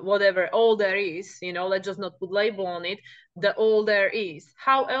whatever all there is, you know, let's just not put label on it, the all there is.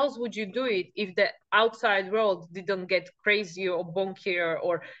 How else would you do it if the outside world didn't get crazier or bonkier,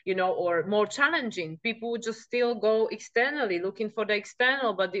 or, you know, or more challenging? People would just still go externally, looking for the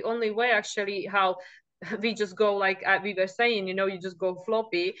external. But the only way actually how we just go, like we were saying, you know, you just go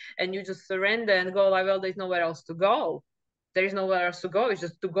floppy and you just surrender and go like, well, there's nowhere else to go. There is nowhere else to go. It's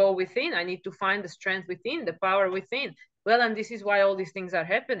just to go within. I need to find the strength within, the power within. Well, and this is why all these things are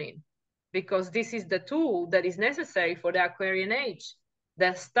happening, because this is the tool that is necessary for the Aquarian age.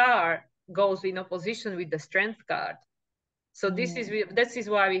 The star goes in opposition with the strength card. So this is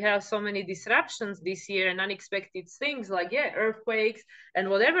why we have so many disruptions this year and unexpected things like, yeah, earthquakes and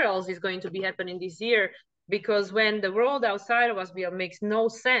whatever else is going to be happening this year. Because when the world outside of us makes no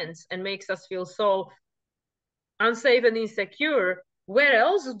sense and makes us feel so unsafe and insecure, where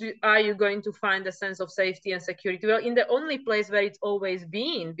else are you going to find a sense of safety and security? Well, in the only place where it's always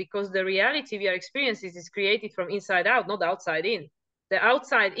been, because the reality we are experiencing is created from inside out, not outside in. The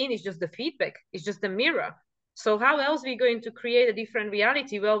outside in is just the feedback, it's just the mirror. So how else are we going to create a different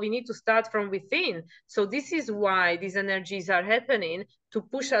reality? Well, we need to start from within. So this is why these energies are happening, to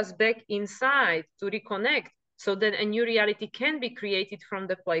push us back inside, to reconnect, so that a new reality can be created from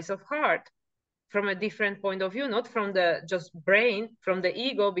the place of heart, from a different point of view, not from the just brain, from the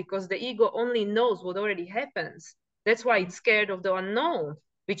ego, because the ego only knows what already happens. That's why it's scared of the unknown,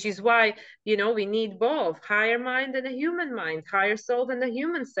 which is why, we need both higher mind and a human mind, higher soul and a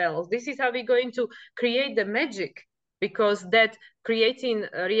human self. This is how we're going to create the magic, because that creating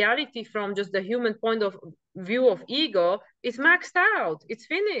a reality from just the human point of view of ego is maxed out. It's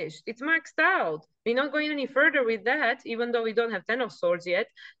finished. It's maxed out. We're not going any further with that, even though we don't have 10 of swords yet.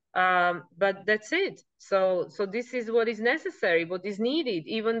 But that's it. So this is what is necessary, what is needed,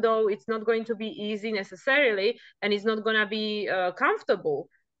 even though it's not going to be easy necessarily, and it's not going to be comfortable.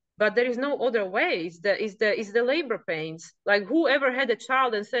 But there is no other way. It's the labor pains. Like, whoever had a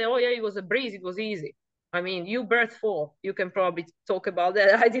child and say, oh yeah, it was a breeze, it was easy. I mean, you birth 4, you can probably talk about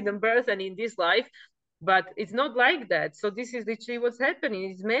that. I didn't birth any in this life, but it's not like that. So this is literally what's happening.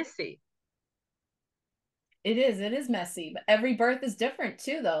 It's messy. It is messy, but every birth is different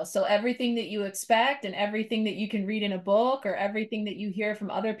too, though. So everything that you expect and everything that you can read in a book or everything that you hear from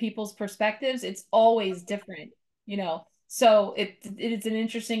other people's perspectives, it's always different, you know. So it's an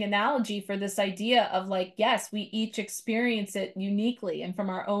interesting analogy for this idea of like, yes, we each experience it uniquely and from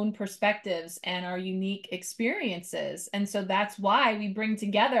our own perspectives and our unique experiences. And so that's why we bring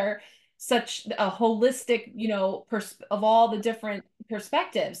together such a holistic, of all the different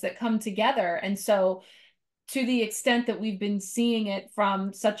perspectives that come together. And so to the extent that we've been seeing it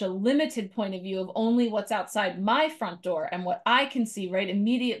from such a limited point of view of only what's outside my front door and what I can see right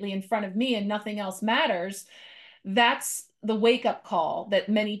immediately in front of me and nothing else matters, that's the wake-up call that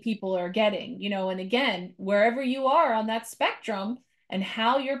many people are getting, and again, wherever you are on that spectrum and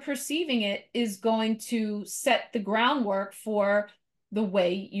how you're perceiving it is going to set the groundwork for the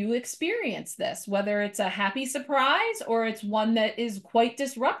way you experience this, whether it's a happy surprise or it's one that is quite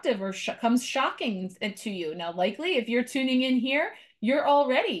disruptive or comes shocking to you. Now, likely, if you're tuning in here, you're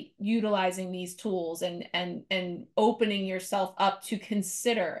already utilizing these tools and opening yourself up to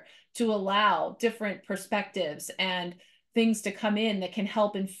consider, to allow different perspectives and things to come in that can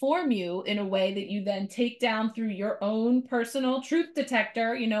help inform you in a way that you then take down through your own personal truth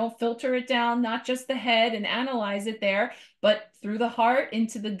detector, filter it down, not just the head and analyze it there, but through the heart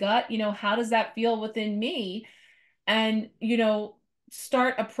into the gut, how does that feel within me? And,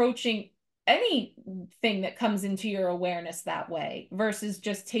 start approaching anything that comes into your awareness that way versus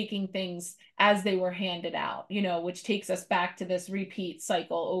just taking things as they were handed out, which takes us back to this repeat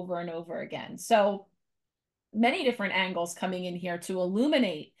cycle over and over again. So many different angles coming in here to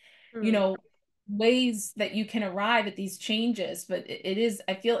illuminate, ways that you can arrive at these changes. But it is,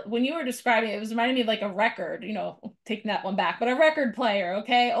 I feel when you were describing it, it was reminding me of like a record, taking that one back, but a record player,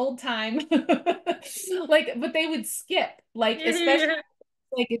 okay, old time. But they would skip, like, especially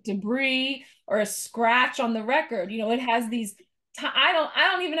Yeah. like a debris or a scratch on the record. It has these I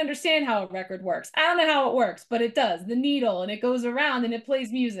don't even understand how a record works. I don't know how it works, but it does. The needle and it goes around and it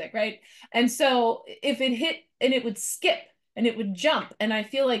plays music, right? And so if it hit and it would skip and it would jump, and I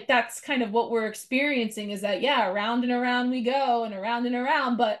feel like that's kind of what we're experiencing is that yeah, around and around we go and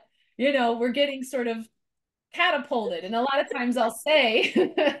around, but we're getting sort of catapulted. And a lot of times I'll say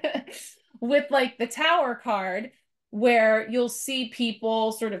with like the tower card, where you'll see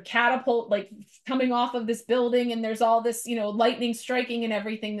people sort of catapult, like coming off of this building, and there's all this, lightning striking and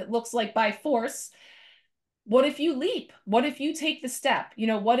everything that looks like by force. What if you leap? What if you take the step?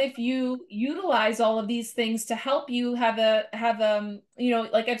 What if you utilize all of these things to help you like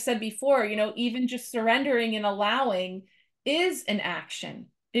I've said before, even just surrendering and allowing is an action.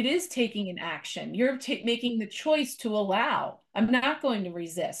 It is taking an action. You're making the choice to allow. I'm not going to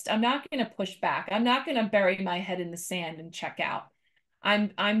resist. I'm not going to push back. I'm not going to bury my head in the sand and check out.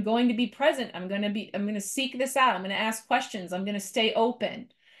 I'm going to be present. I'm going to seek this out. I'm going to ask questions. I'm going to stay open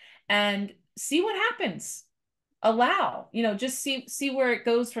and see what happens. Allow, just see where it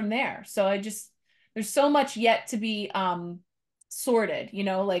goes from there. So there's so much yet to be sorted,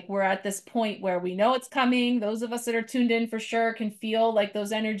 like we're at this point where we know it's coming. Those of us that are tuned in for sure can feel like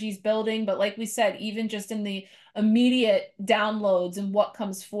those energies building, but like we said, even just in the immediate downloads and what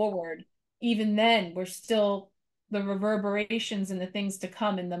comes forward, even then the reverberations and the things to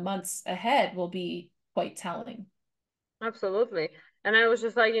come in the months ahead will be quite telling. Absolutely. And I was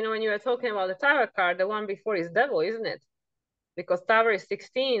just like, when you were talking about the tower card, the one before is devil, isn't it? Because tower is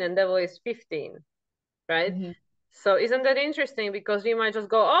 16 and devil is 15, right? Mm-hmm. So isn't that interesting? Because we might just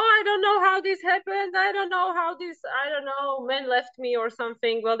go, oh, I don't know how this happened. I don't know, man left me or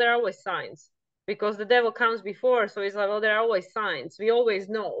something. Well, there are always signs. because the devil comes before. So it's like, well, there are always signs. We always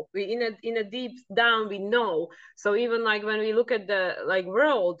know. We in a deep down we know. So even like when we look at the like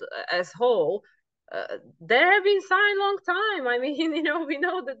world as whole, there have been signs long time. I mean, you know, we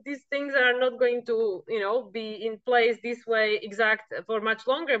know that these things are not going to, you know, be in place this way exact for much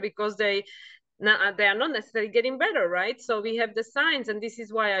longer, because they are not necessarily getting better, right? So we have the signs, and this is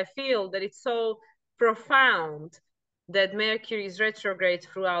why I feel that it's so profound that Mercury is retrograde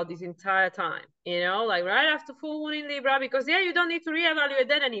throughout this entire time, you know, like right after full moon in Libra, because yeah, you don't need to reevaluate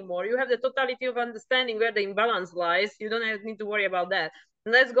that anymore. You have the totality of understanding where the imbalance lies. You don't need to worry about that.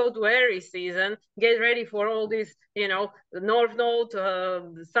 Let's go to Aries season, get ready for all this, you know, the North Node,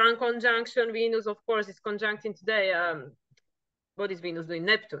 Sun conjunction, Venus, of course, is conjuncting today. What is Venus doing?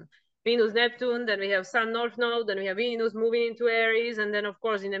 Neptune. Venus, Neptune, then we have Sun, North Node, then we have Venus moving into Aries, and then, of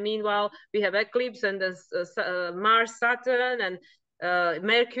course, in the meanwhile, we have eclipse, and then Mars, Saturn, and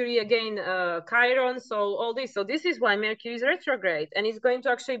Mercury again, Chiron, so all this. So this is why Mercury is retrograde, and it's going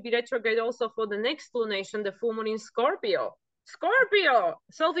to actually be retrograde also for the next lunation, the full moon in Scorpio. Scorpio,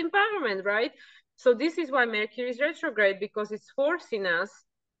 self-empowerment, right? So this is why Mercury is retrograde, because it's forcing us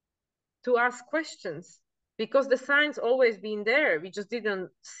to ask questions, because the signs always been there. We just didn't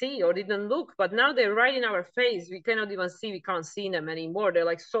see or didn't look, but now they're right in our face. We cannot even see, we can't see them anymore. They're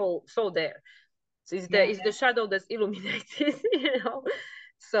like so there. So it's the shadow that's illuminated, you know.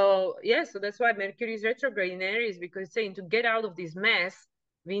 So yeah, so that's why Mercury is retrograde in Aries, because it's saying to get out of this mess,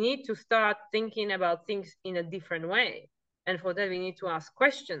 we need to start thinking about things in a different way. And for that, we need to ask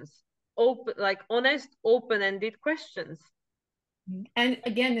questions, open, like honest, open-ended questions. And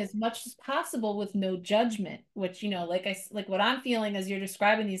again, as much as possible with no judgment, which, you know, like what I'm feeling as you're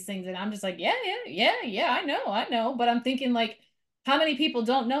describing these things, and I'm just like, yeah, I know. But I'm thinking like, how many people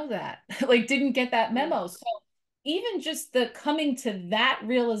don't know that? Like didn't get that memo. So even just the coming to that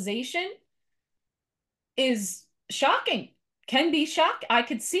realization is shocking, can be shock. I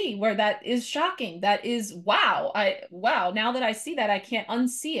could see where that is shocking. That is wow. Now that I see that, I can't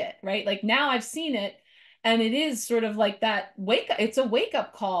unsee it, right? Like now I've seen it, and it is sort of like that it's a wake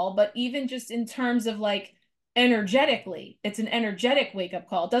up call, but even just in terms of like energetically, it's an energetic wake up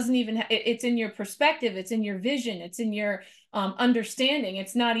call. It doesn't even it's in your perspective, it's in your vision, it's in your understanding.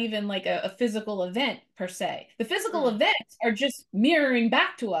 It's not even like a physical event per se. The physical events are just mirroring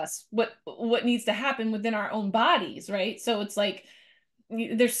back to us what needs to happen within our own bodies, right? So it's like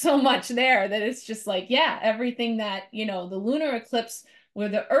there's so much there that it's just like, yeah, everything that, you know, the lunar eclipse where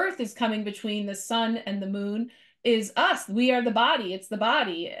the earth is coming between the sun and the moon is us. We are the body. It's the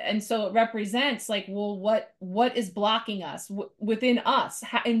body. And so it represents like, well, what is blocking us within us?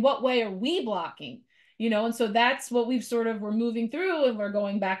 In what way are we blocking? You know, and so that's what we're moving through, and we're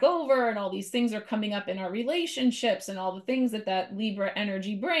going back over, and all these things are coming up in our relationships and all the things that Libra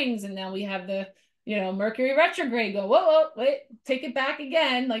energy brings. And now we have the, you know, Mercury retrograde go, whoa, wait, take it back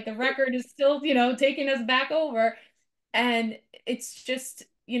again. Like the record is still, you know, taking us back over. And it's just,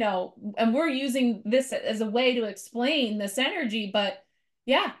 you know, and we're using this as a way to explain this energy. But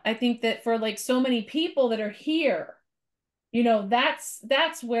yeah, I think that for like so many people that are here, you know, that's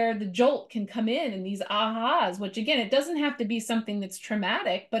where the jolt can come in, and these ahas, which again, it doesn't have to be something that's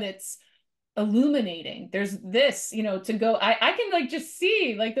traumatic, but it's illuminating. There's this, you know, to go, I can like just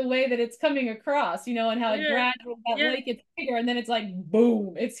see like the way that it's coming across, you know, and how it gradually that light gets bigger, and then it's like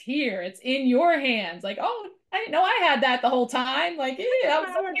boom, it's here, it's in your hands. Like, oh, I didn't know I had that the whole time. Like, yeah, I was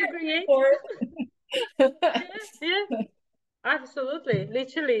for it. Yeah, absolutely,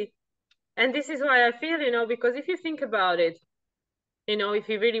 literally. And this is why I feel, you know, because if you think about it, you know, if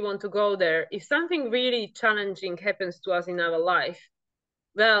you really want to go there, if something really challenging happens to us in our life,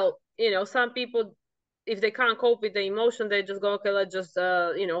 well, you know, some people, if they can't cope with the emotion, they just go, okay, let's just,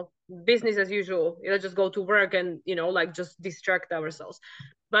 you know, business as usual. Let's just go to work and, you know, like just distract ourselves.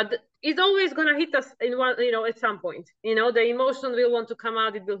 But it's always going to hit us in one, you know, at some point. You know, the emotion will want to come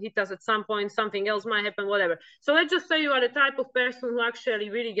out. It will hit us at some point. Something else might happen, whatever. So let's just say you are the type of person who actually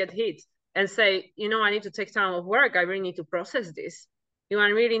really get hit and say, you know, I need to take time off work. I really need to process this. You know, I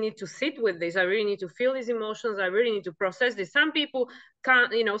really need to sit with this. I really need to feel these emotions. I really need to process this. Some people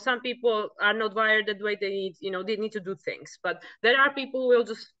can't, you know, some people are not wired that way. They need, you know, they need to do things. But there are people who will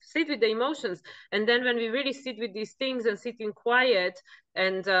just sit with the emotions. And then when we really sit with these things and sit in quiet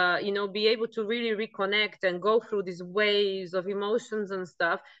and, you know, be able to really reconnect and go through these waves of emotions and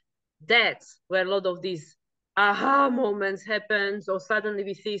stuff, that's where a lot of these aha moments happens, or suddenly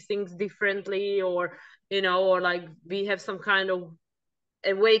we see things differently, or, you know, or like we have some kind of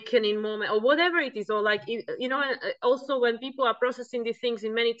awakening moment or whatever it is, or like, you know, also when people are processing these things,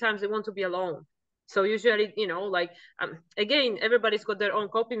 in many times they want to be alone. So usually, you know, like, again, everybody's got their own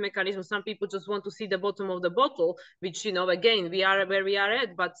coping mechanism. Some people just want to see the bottom of the bottle, which, you know, again, we are where we are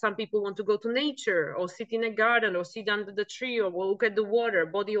at, but some people want to go to nature or sit in a garden or sit under the tree or look at the water,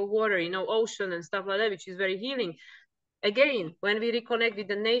 body of water, you know, ocean and stuff like that, which is very healing. Again, when we reconnect with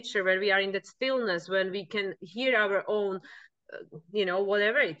the nature, where we are in that stillness, when we can hear our own, you know,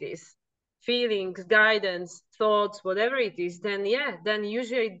 whatever it is, feelings, guidance, thoughts, whatever it is, then yeah, then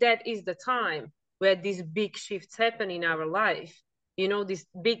usually that is the time where these big shifts happen in our life. You know, these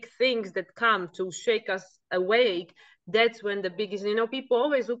big things that come to shake us awake. That's when the biggest, you know, people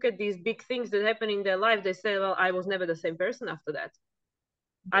always look at these big things that happen in their life. They say, well, I was never the same person after that.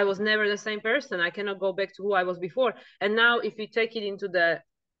 I was never the same person. I cannot go back to who I was before. And now, if we take it into the,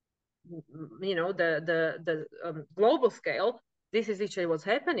 you know, the global scale, this is literally what's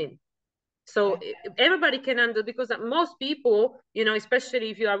happening. So everybody can under, because most people, you know,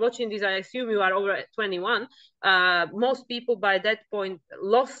 especially if you are watching this, I assume you are over 21. Most people by that point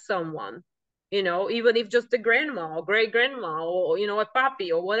lost someone. You know, even if just a grandma or great grandma or, you know, a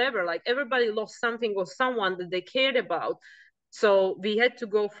puppy or whatever, like everybody lost something or someone that they cared about. So we had to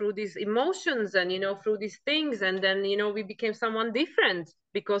go through these emotions and, you know, through these things, and then, you know, we became someone different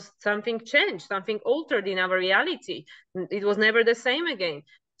because something changed, something altered in our reality. It was never the same again.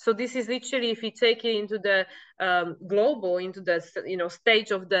 So this is literally, if we take it into the global, into the, you know,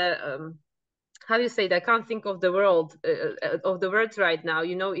 stage of the how do you say that? I can't think of the world of the words right now.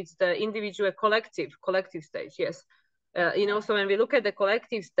 You know, it's the individual collective stage. Yes. You know, so when we look at the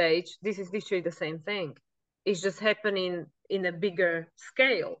collective stage, this is literally the same thing. It's just happening in a bigger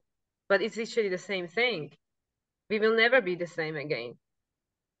scale, but it's literally the same thing. We will never be the same again.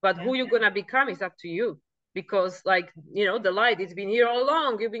 But who you're gonna become is up to you. Because, like, you know, the light, it's been here all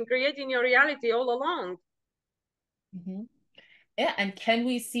along. You've been creating your reality all along. Mm-hmm. Yeah, and can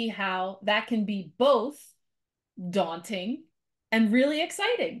we see how that can be both daunting and really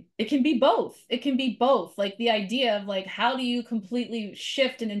exciting? It can be both. It can be both. Like the idea of like, how do you completely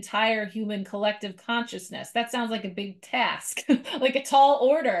shift an entire human collective consciousness? That sounds like a big task, like a tall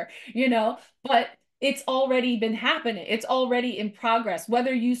order, you know, but it's already been happening. It's already in progress.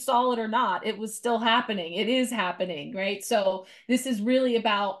 Whether you saw it or not, it was still happening. It is happening, right? So this is really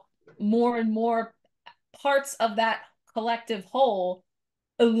about more and more parts of that collective whole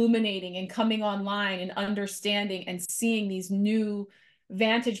illuminating and coming online and understanding and seeing these new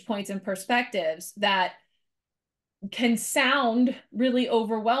vantage points and perspectives that can sound really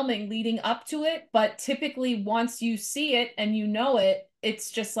overwhelming leading up to it, but typically once you see it and you know it, it's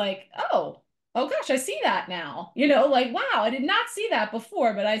just like, oh gosh, I see that now. You know, like, wow, I did not see that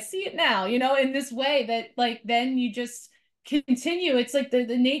before, but I see it now, you know, in this way that like then you just continue. It's like the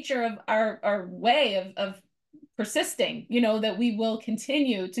nature of our way of persisting, you know, that we will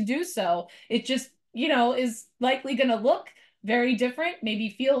continue to do so. It just, you know, is likely going to look very different, maybe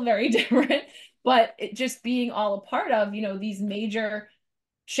feel very different, but it just being all a part of, you know, these major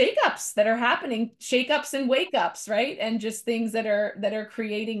shakeups that are happening, shakeups and wake ups, right? And just things that are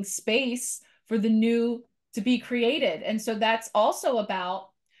creating space for the new to be created. And so that's also about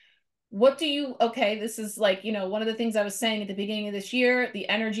what do you, okay, this is like, you know, one of the things I was saying at the beginning of this year, the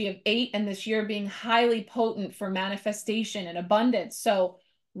energy of 8 and this year being highly potent for manifestation and abundance. So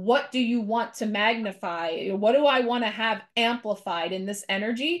what do you want to magnify? What do I want to have amplified in this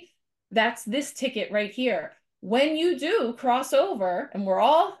energy? That's this ticket right here. When you do cross over, and we're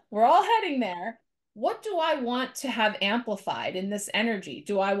all heading there, what do I want to have amplified in this energy?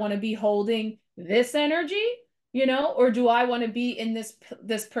 Do I want to be holding this energy? You know, or do I want to be in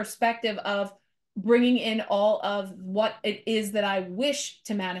this perspective of bringing in all of what it is that I wish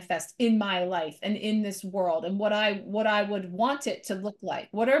to manifest in my life and in this world, and what I would want it to look like?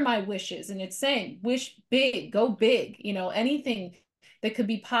 What are my wishes? And it's saying wish big, go big. You know, anything that could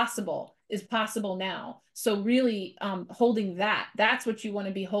be possible is possible now. So really holding that's what you want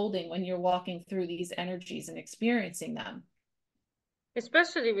to be holding when you're walking through these energies and experiencing them.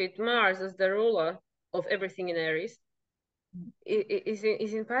 Especially with Mars as the ruler of everything in Aries, is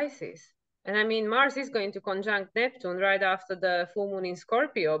in Pisces. And I mean, Mars is going to conjunct Neptune right after the full moon in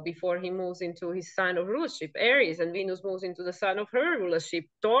Scorpio, before he moves into his sign of rulership, Aries, and Venus moves into the sign of her rulership,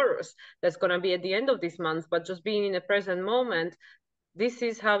 Taurus. That's going to be at the end of this month. But just being in the present moment, this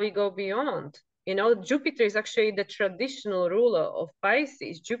is how we go beyond. You know, Jupiter is actually the traditional ruler of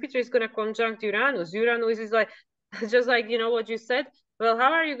Pisces. Jupiter is going to conjunct Uranus. Uranus is like, just like, you know, what you said. Well,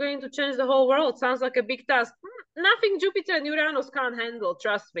 how are you going to change the whole world? Sounds like a big task. Nothing Jupiter and Uranus can't handle,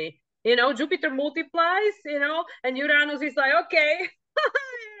 trust me. You know, Jupiter multiplies, you know, and Uranus is like, okay,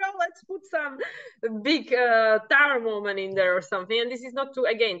 you know, let's put some big tower moment in there or something. And this is not to,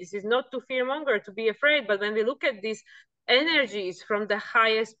 again, this is not to fearmonger, to be afraid. But when we look at these energies from the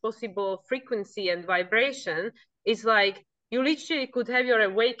highest possible frequency and vibration, it's like you literally could have your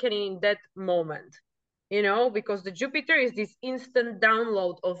awakening in that moment, you know, because the Jupiter is this instant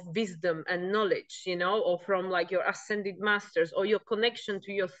download of wisdom and knowledge, you know, or from like your ascended masters, or your connection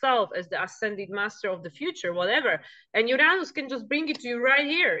to yourself as the ascended master of the future, whatever. And Uranus can just bring it to you right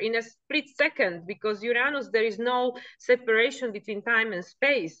here in a split second, because Uranus, there is no separation between time and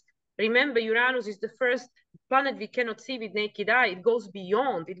space. Remember, Uranus is the first planet we cannot see with naked eye. It goes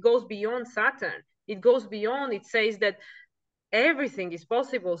beyond Saturn. It goes beyond. It says that everything is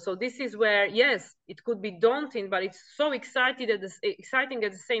possible. So this is where, yes, it could be daunting, but it's so exciting at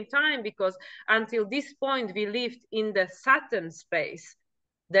the same time, because until this point we lived in the Saturn space,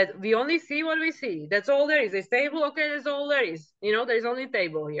 that we only see what we see. That's all there is. A table, okay, that's all there is. You know, there's only a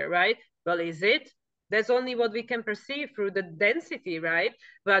table here, right? Well, is it? That's only what we can perceive through the density, right?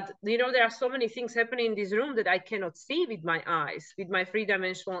 But, you know, there are so many things happening in this room that I cannot see with my eyes, with my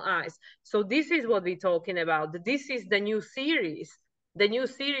three-dimensional eyes. So this is what we're talking about. This is the new series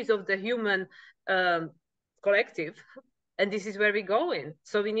of the human collective. And this is where we're going.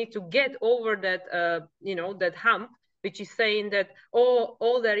 So we need to get over that, you know, that hump, which is saying that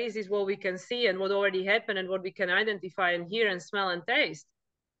all there is what we can see and what already happened and what we can identify and hear and smell and taste.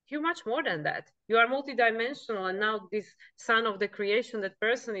 You're much more than that. You are multidimensional, and now this sun of the creation that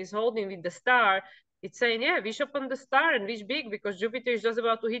person is holding with the star, it's saying, yeah, wish upon the star and wish big, because Jupiter is just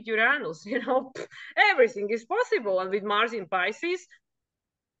about to hit Uranus. You know, everything is possible. And with Mars in Pisces,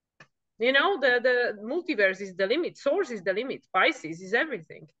 you know, the multiverse is the limit. Source is the limit. Pisces is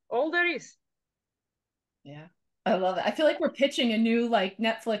everything. All there is. Yeah. I love it. I feel like we're pitching a new like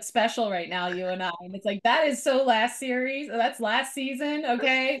Netflix special right now, you and I. And it's like that is so last series. That's last season.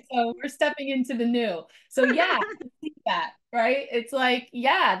 Okay. So we're stepping into the new. So yeah, that, right? It's like,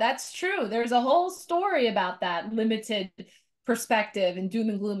 yeah, that's true. There's a whole story about that limited perspective and doom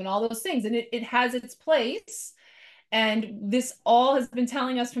and gloom and all those things. And it has its place. And this all has been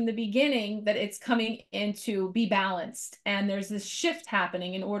telling us from the beginning that it's coming in to be balanced. And there's this shift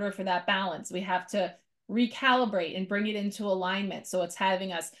happening in order for that balance. We have to recalibrate and bring it into alignment. So it's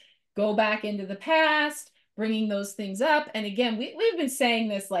having us go back into the past, bringing those things up. And again, we've been saying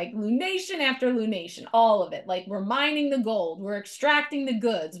this like lunation after lunation, all of it. Like we're mining the gold, we're extracting the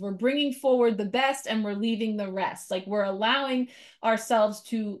goods, we're bringing forward the best, and we're leaving the rest. Like we're allowing ourselves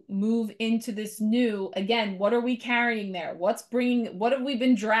to move into this new, again, what are we carrying there? What have we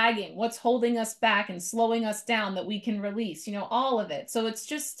been dragging? What's holding us back and slowing us down that we can release? You know, all of it. So it's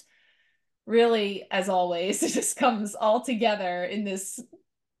just really, as always, it just comes all together in this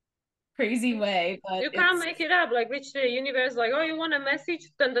crazy way. But you can't make it up. Like literally, the universe, like, oh, you want a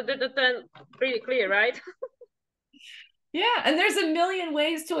message? Dun, dun, dun, dun, dun. Pretty clear, right? yeah, and there's a million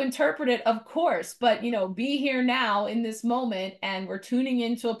ways to interpret it, of course, but you know, be here now in this moment, and we're tuning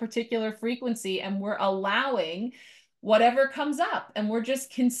into a particular frequency, and we're allowing whatever comes up, and we're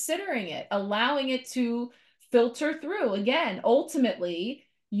just considering it, allowing it to filter through. Again, ultimately,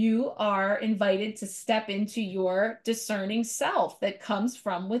 you are invited to step into your discerning self that comes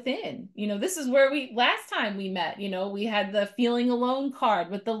from within. You know, this is where last time we met, you know, we had the feeling alone card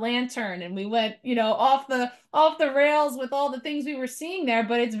with the lantern, and we went, you know, off the rails with all the things we were seeing there,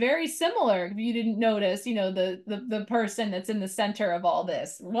 but it's very similar. If you didn't notice, you know, the person that's in the center of all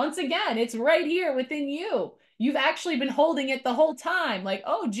this. Once again, it's right here within you. You've actually been holding it the whole time. Like,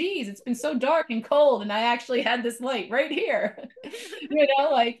 oh, geez, it's been so dark and cold, and I actually had this light right here. You know,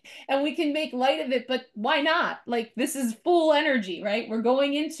 like, and we can make light of it, but why not? Like, this is full energy, right? We're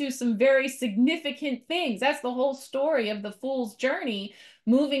going into some very significant things. That's the whole story of the Fool's journey,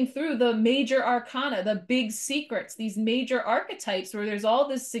 moving through the major arcana, the big secrets, these major archetypes where there's all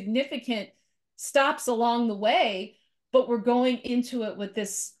this significant stops along the way, but we're going into it with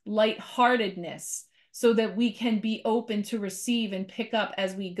this lightheartedness, so that we can be open to receive and pick up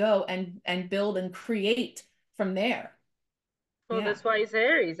as we go, and build and create from there. Well, Yeah. that's why it's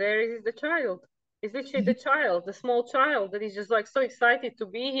Aries. Aries is the child. It's literally the child, the small child that is just like so excited to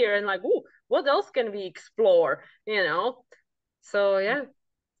be here and like, ooh, what else can we explore? You know? So yeah,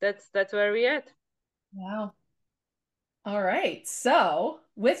 that's where we at. Wow. All right. So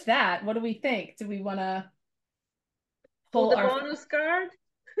with that, what do we think? Do we want to Pull pull the our bonus card.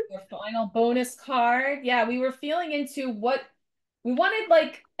 final bonus card? Yeah, we were feeling into what we wanted,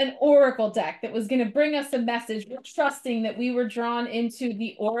 like an oracle deck that was going to bring us a message. We're trusting that we were drawn into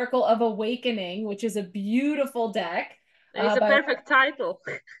the Oracle of Awakening, which is a beautiful deck. And it's a By perfect title.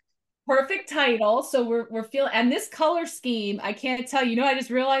 perfect title. So we're feeling, and this color scheme, I can't tell you. You know, I just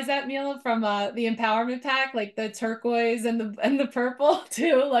realized that, Mila, from the empowerment pack, like the turquoise and the purple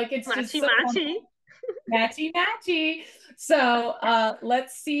too. Like it's just Matchy so matchy. matchy matchy. So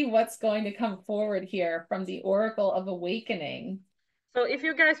let's see what's going to come forward here from the Oracle of Awakening. So if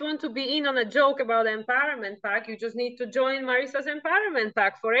you guys want to be in on a joke about the empowerment pack, you just need to join Marisa's empowerment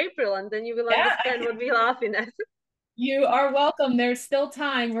pack for April, and then you will Yeah, understand what we're laughing at. you are welcome. There's still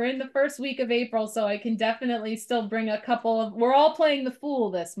time. We're in the first week of April, so I can definitely still bring a couple of. We're all playing the Fool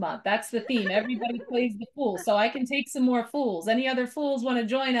this month. That's the theme. Everybody plays the Fool, so I can take some more Fools. Any other Fools want to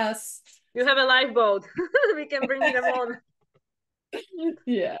join us? You have a lifeboat. We can bring them on.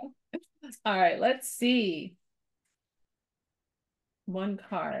 Yeah. All right, let's see. One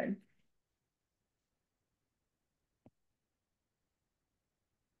card.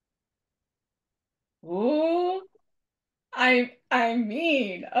 Ooh, I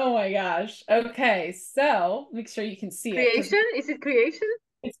mean, oh my gosh. Okay, so make sure you can see it because Creation? Is it creation?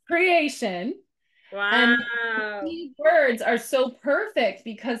 it's creation. And Wow. these words are so perfect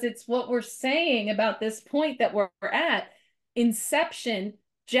because it's what we're saying about this point that we're at: inception,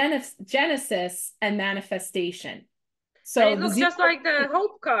 genesis, and manifestation. And So it the looks zero just like the point,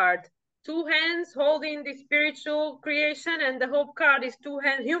 hope card. Two hands holding the spiritual creation, and the hope card is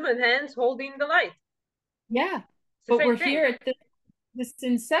human hands holding the light. yeah, It's the but we're same thing. here at this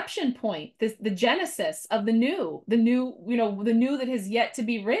inception point, this the genesis of the new, you know, the new that has yet to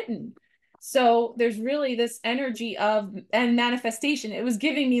be written. So there's really this energy of and manifestation. It was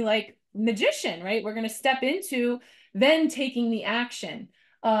giving me like magician, right? We're going to step into then taking the action.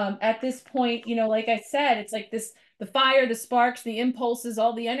 At this point, you know, like I said, it's like this the fire, the sparks, the impulses,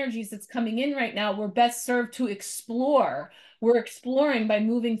 all the energies that's coming in right now. We're best served to explore. We're exploring by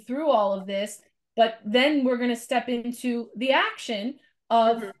moving through all of this, but then we're going to step into the action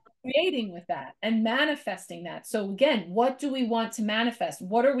of Mhm. creating with that and manifesting that. So again, what do we want to manifest?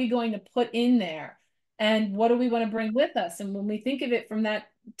 What are we going to put in there? And what do we want to bring with us? And when we think of it from that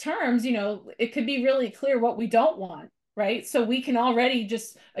terms, you know, it could be really clear what we don't want, right? So we can already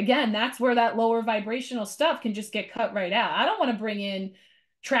just, again, that's where that lower vibrational stuff can just get cut right out. I don't want to bring in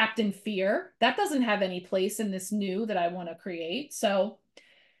trapped in fear. That doesn't have any place in this new that I want to create. So,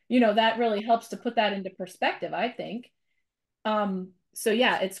 you know, that really helps to put that into perspective, I think. So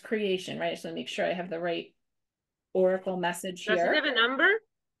yeah, it's creation, right? So make sure I have the right oracle message Does it here. have a number?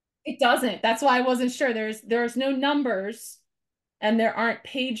 It doesn't. That's why I wasn't sure. There's no numbers and there aren't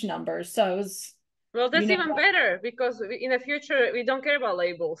page numbers. So I was, Well, you that's know, even better because in the future, we don't care about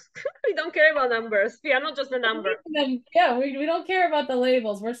labels. We don't care about numbers. We are not just a number. yeah, we don't care about the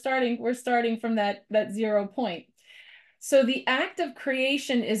labels. We're starting from that 0 point. So the act of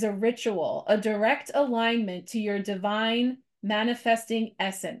creation is a ritual, a direct alignment to your divine manifesting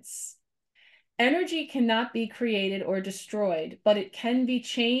essence. Energy cannot be created or destroyed, but it can be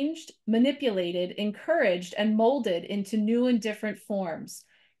changed, manipulated, encouraged, and molded into new and different forms.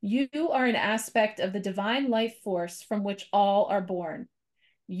 You are an aspect of the divine life force from which all are born.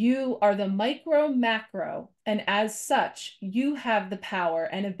 You are the micro macro, and as such, you have the power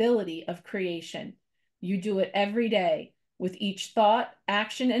and ability of creation. You do it every day. With each thought,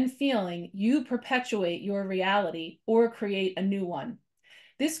 action, and feeling, you perpetuate your reality or create a new one.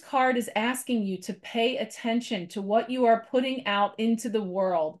 This card is asking you to pay attention to what you are putting out into the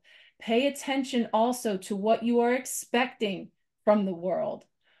world. Pay attention also to what you are expecting from the world.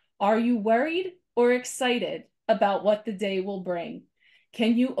 Are you worried or excited about what the day will bring?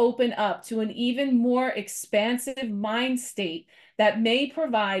 Can you open up to an even more expansive mind state that may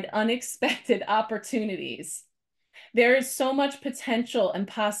provide unexpected opportunities? There is so much potential and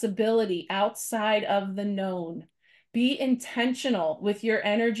possibility outside of the known. Be intentional with your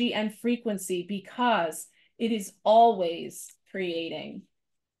energy and frequency because it is always creating.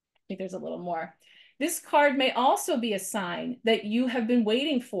 I think there's a little more. This card may also be a sign that you have been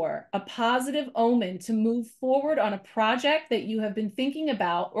waiting for, a positive omen to move forward on a project that you have been thinking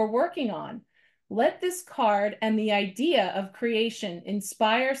about or working on. Let this card and the idea of creation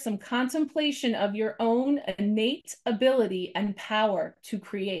inspire some contemplation of your own innate ability and power to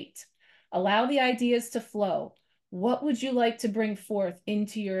create. Allow the ideas to flow. What would you like to bring forth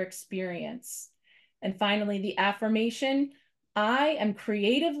into your experience? And finally, the affirmation: I am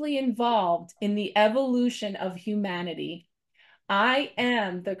creatively involved in the evolution of humanity. I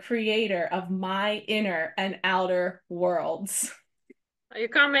am the creator of my inner and outer worlds. You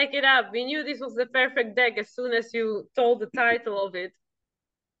can't make it up. We knew this was the perfect deck as soon as you told the title of it.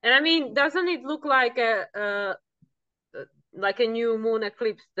 And I mean, doesn't it look like a new moon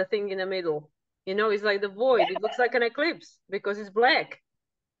eclipse, the thing in the middle? You know, it's like the void. It looks like an eclipse because it's black.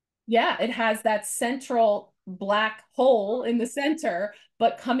 Yeah, it has that central black hole in the center,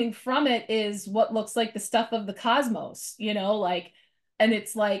 but coming from it is what looks like the stuff of the cosmos, like, and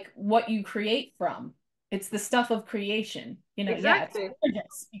it's like what you create from. It's the stuff of creation. Yeah, it's Exactly.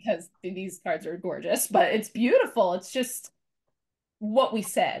 gorgeous because these cards are gorgeous, but it's beautiful. It's just what we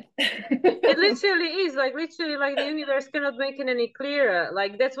said. It literally is like literally like the universe cannot make it any clearer.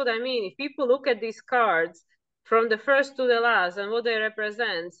 Like that's what I mean. If people look at these cards from the first to the last and what they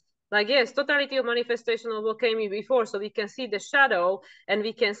represent, like yes, totality of manifestation of what came before, so we can see the shadow and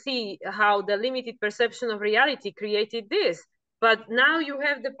we can see how the limited perception of reality created this. But now you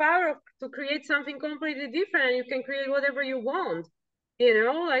have the power to create something completely different, and you can create whatever you want.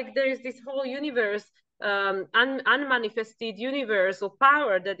 Like there is this whole universe, unmanifested universe or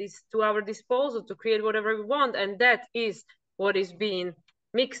power that is to our disposal to create whatever we want, and that is what is being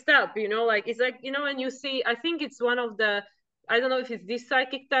mixed up. Like it's like, when you see, I think it's one of the, I don't know if it's this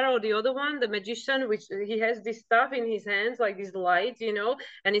psychic tarot or the other one, the magician, which he has this stuff in his hands, like this light,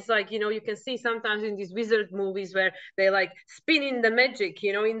 and it's like, you can see sometimes in these wizard movies where they like spinning the magic,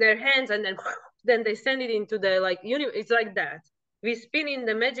 in their hands, and then then they send it into the like universe. It's like that. We spinning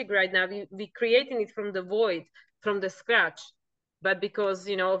the magic right now. We creating it from the void, from the scratch. But because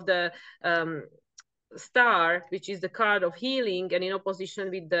of the star, which is the card of healing, and in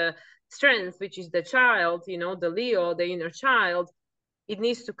opposition with the strength, which is the child, the Leo, the inner child, it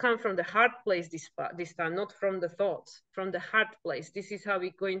needs to come from the heart place this time, not from the thoughts, from the heart place. This is how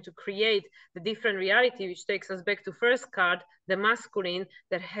we're going to create the different reality, which takes us back to first card, the masculine.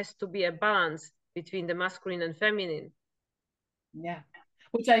 There has to be a balance between the masculine and feminine. Yeah.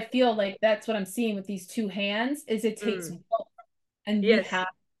 Which I feel like that's what I'm seeing with these two hands is it takes both. And we Yes, have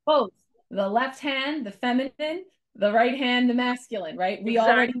both. The left hand, the feminine, the right hand, the masculine, right? We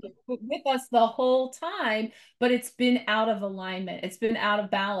already exactly. with us the whole time, but it's been out of alignment. It's been out of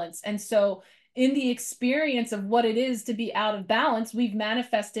balance. And so in the experience of what it is to be out of balance, we've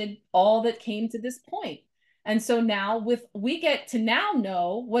manifested all that came to this point. And so now we get to now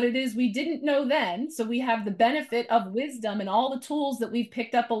know what it is we didn't know then. So we have the benefit of wisdom and all the tools that we've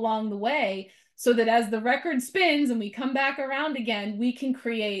picked up along the way, so that as the record spins and we come back around again, we can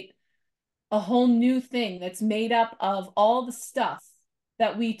create a whole new thing that's made up of all the stuff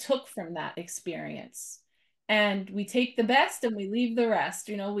that we took from that experience. And we take the best and we leave the rest.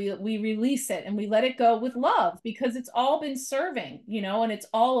 We release it and we let it go with love, because it's all been serving, and it's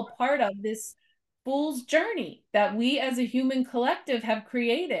all a part of this fool's journey that we as a human collective have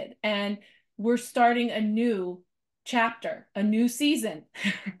created. And we're starting a new chapter, a new season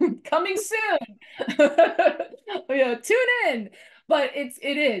coming soon. Tune in. But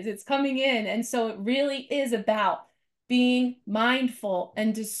it's coming in. And so it really is about being mindful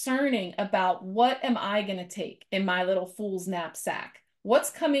and discerning about what am I going to take in my little fool's knapsack? What's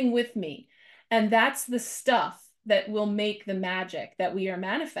coming with me? And that's the stuff that will make the magic that we are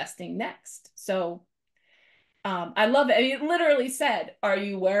manifesting next. So I love it. I mean, it literally said, are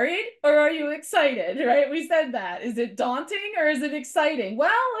you worried or are you excited? Right? We said that. Is it daunting or is it exciting? Well,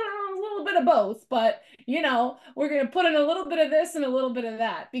 a little bit of both, but we're going to put in a little bit of this and a little bit of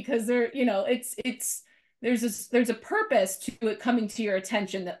that, because there's a purpose to it coming to your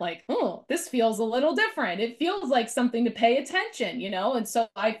attention, that like, oh, this feels a little different. It feels like something to pay attention, and so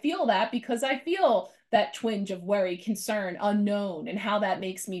I feel that because I feel that twinge of worry, concern, unknown, and how that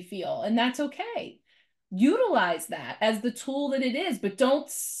makes me feel. And that's okay. Utilize that as the tool that it is, but don't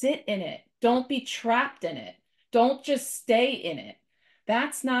sit in it. Don't be trapped in it. Don't just stay in it.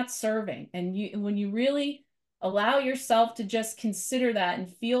 That's not serving. And when you really allow yourself to just consider that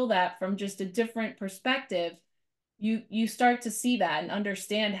and feel that from just a different perspective, you start to see that and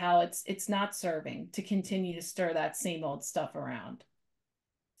understand how it's not serving to continue to stir that same old stuff around.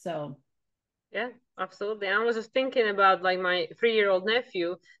 So Yeah, absolutely. I was just thinking about like my 3-year-old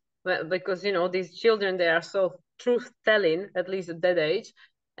nephew, because these children, they are so truth telling, at least at that age.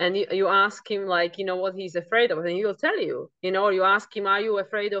 And you ask him like, what he's afraid of, and he will tell you. You ask him, are you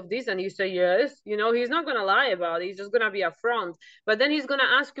afraid of this? And you say yes. He's not gonna lie about it. He's just gonna be upfront. But then he's gonna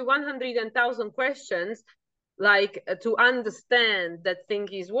ask you 100,000 questions, like to understand that thing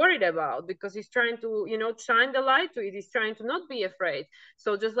he's worried about, because he's trying to shine the light to it. He's trying to not be afraid.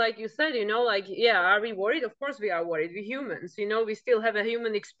 So just like you said, like, yeah, are we worried? Of course we are worried. We humans, we still have a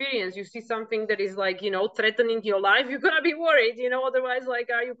human experience. You see something that is like threatening your life, you're gonna be worried, otherwise, like,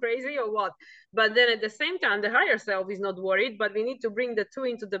 are you crazy or what? But then at the same time, the higher self is not worried, but we need to bring the two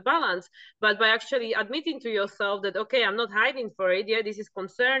into the balance. But by actually admitting to yourself that, okay, I'm not hiding for it, yeah, this is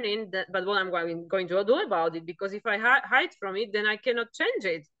concerning, but what I'm going to do about it? Because if I hide from it, then I cannot change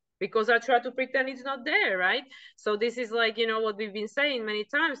it. because I try to pretend it's not there, right? So this is like, you know, what we've been saying many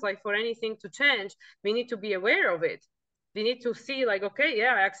times, like for anything to change, we need to be aware of it. We need to see like, okay,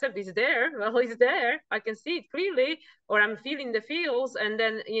 yeah, I accept it's there. Well, it's there. I can see it clearly, or I'm feeling the feels, and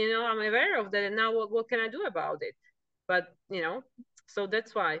then, you know, I'm aware of that. And now what can I do about it? But, you know, so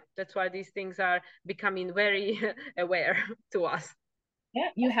that's why these things are becoming very aware to us. Yeah,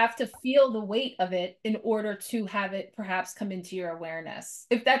 you have to feel the weight of it in order to have it perhaps come into your awareness.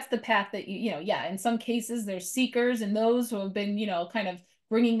 If that's the path that you know, yeah, in some cases there's seekers and those who have been, you know, kind of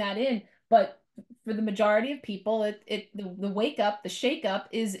bringing that in. But for the majority of people, the wake up, the shake up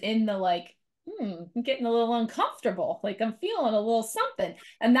is in the like, I'm getting a little uncomfortable. Like I'm feeling a little something.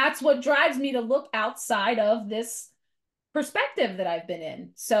 And that's what drives me to look outside of this perspective that I've been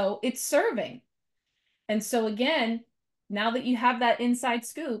in. So it's serving. And so again, now that you have that inside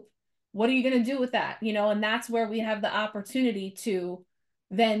scoop, what are you going to do with that? You know, and that's where we have the opportunity to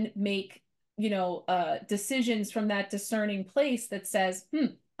then make, you know, decisions from that discerning place that says,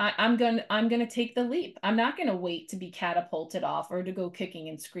 I'm gonna take the leap. I'm not gonna wait to be catapulted off or to go kicking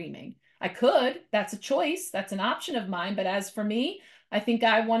and screaming. I could. That's a choice. That's an option of mine. But as for me, I think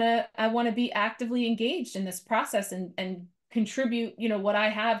I wanna be actively engaged in this process and contribute, you know, what I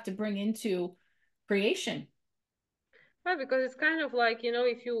have to bring into creation. Well, because it's kind of like, you know,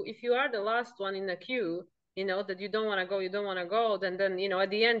 if you are the last one in the queue, you know, that you don't want to go, you don't want to go, then you know, at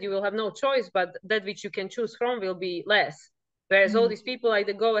the end you will have no choice, but that which you can choose from will be less. Whereas all Mm. these people like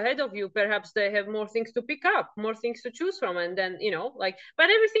they go ahead of you, perhaps they have more things to pick up, more things to choose from, and then, you know, like, but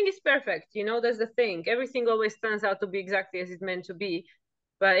everything is perfect, you know, that's the thing. Everything always turns out to be exactly as it's meant to be.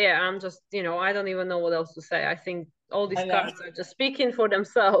 But yeah, I'm just, you know, I don't even know what else to say. I think all these I know. cards are just speaking for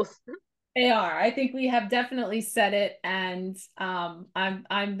themselves. They are. I think we have definitely said it, and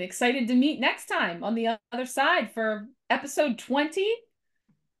I'm excited to meet next time on the other side for episode 20.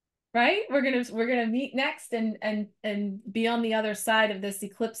 Right? We're gonna meet next and be on the other side of this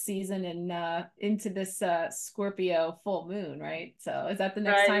eclipse season and into this Scorpio full moon, right? So is that the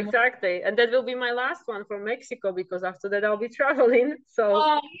next Right, time? exactly. And that will be my last one from Mexico because after that I'll be traveling. So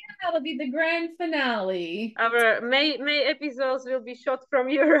Oh yeah, that'll be the grand finale. our May episodes will be shot from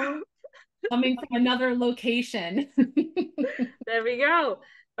Europe. Coming from another location. There we go.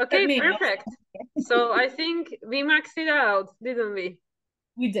 But Okay, me, perfect. So I think we maxed it out, didn't we?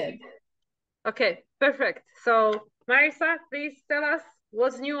 we did. Okay, perfect. So Marisa, please tell us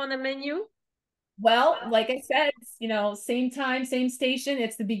what's new on the menu. Well, like I said, you know, same time, same station.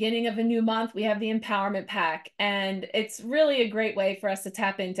 It's the beginning of a new month. We have the empowerment pack, and it's really a great way for us to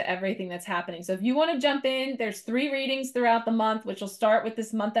tap into everything that's happening. So if you want to jump in, there's 3 readings throughout the month, which will start with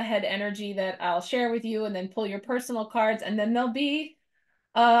this month ahead energy that I'll share with you, and then pull your personal cards, and then there'll be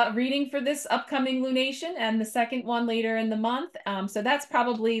reading for this upcoming lunation and the second one later in the month. So that's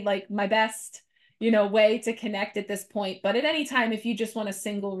probably like my best, you know, way to connect at this point. But at any time, if you just want a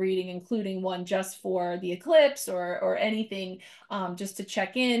single reading, including one just for the eclipse or anything, just to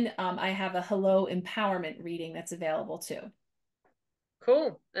check in, I have a Hello Empowerment reading that's available too.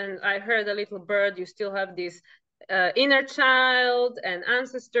 Cool. And I heard a little bird, you still have this inner child and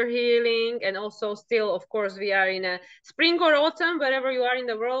ancestor healing. And also still, of course, we are in a spring or autumn, wherever you are in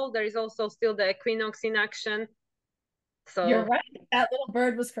the world, there is also still the equinox in action. You're So right. That little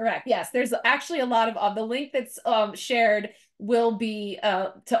bird was correct. Yes, there's actually a lot of the link that's shared will be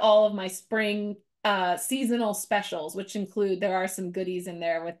to all of my spring seasonal specials, which include there are some goodies in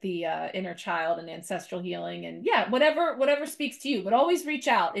there with the inner child and ancestral healing and yeah, whatever speaks to you. But always reach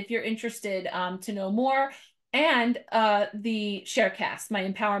out if you're interested to know more. And the Sharecast, my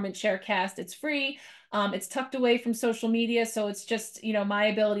empowerment Sharecast, it's free. It's tucked away from social media, so it's just, you know, my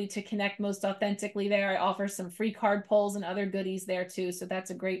ability to connect most authentically there. I offer some free card pulls and other goodies there too, so that's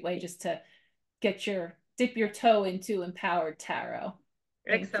a great way just to dip your toe into empowered tarot.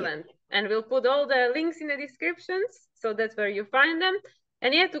 Thank you. excellent. And we'll put all the links in the descriptions. So that's where you find them.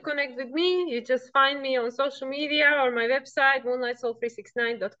 And yeah, to connect with me, you just find me on social media or my website,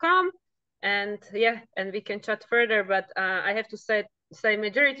 moonlightsoul369.com. And yeah, and we can chat further. But I have to say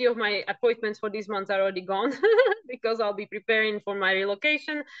majority of my appointments for this month are already gone because I'll be preparing for my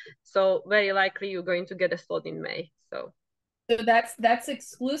relocation. So very likely you're going to get a slot in May. So That's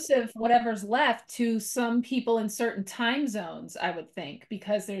exclusive, whatever's left, to some people in certain time zones, I would think,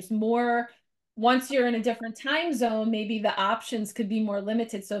 because there's more. Once you're in a different time zone, maybe the options could be more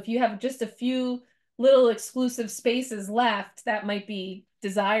limited. So if you have just a few little exclusive spaces left, that might be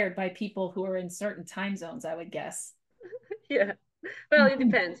desired by people who are in certain time zones, I would guess. yeah. Well, it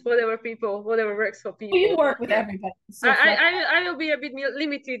depends. Whatever works for You people. But work with yeah. everybody. So flexible. I will be a bit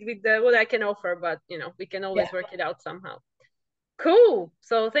limited with what I can offer, but you know, we can always Yeah. work it out somehow. Cool.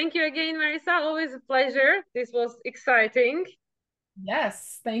 So thank you again, Marisa. Always a pleasure. This was exciting.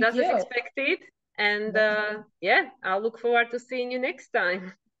 Yes, thank Just as you. expected. And yeah, I'll look forward to seeing you next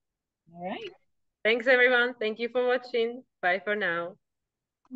time. All right. Thanks, everyone. Thank you for watching. Bye for now.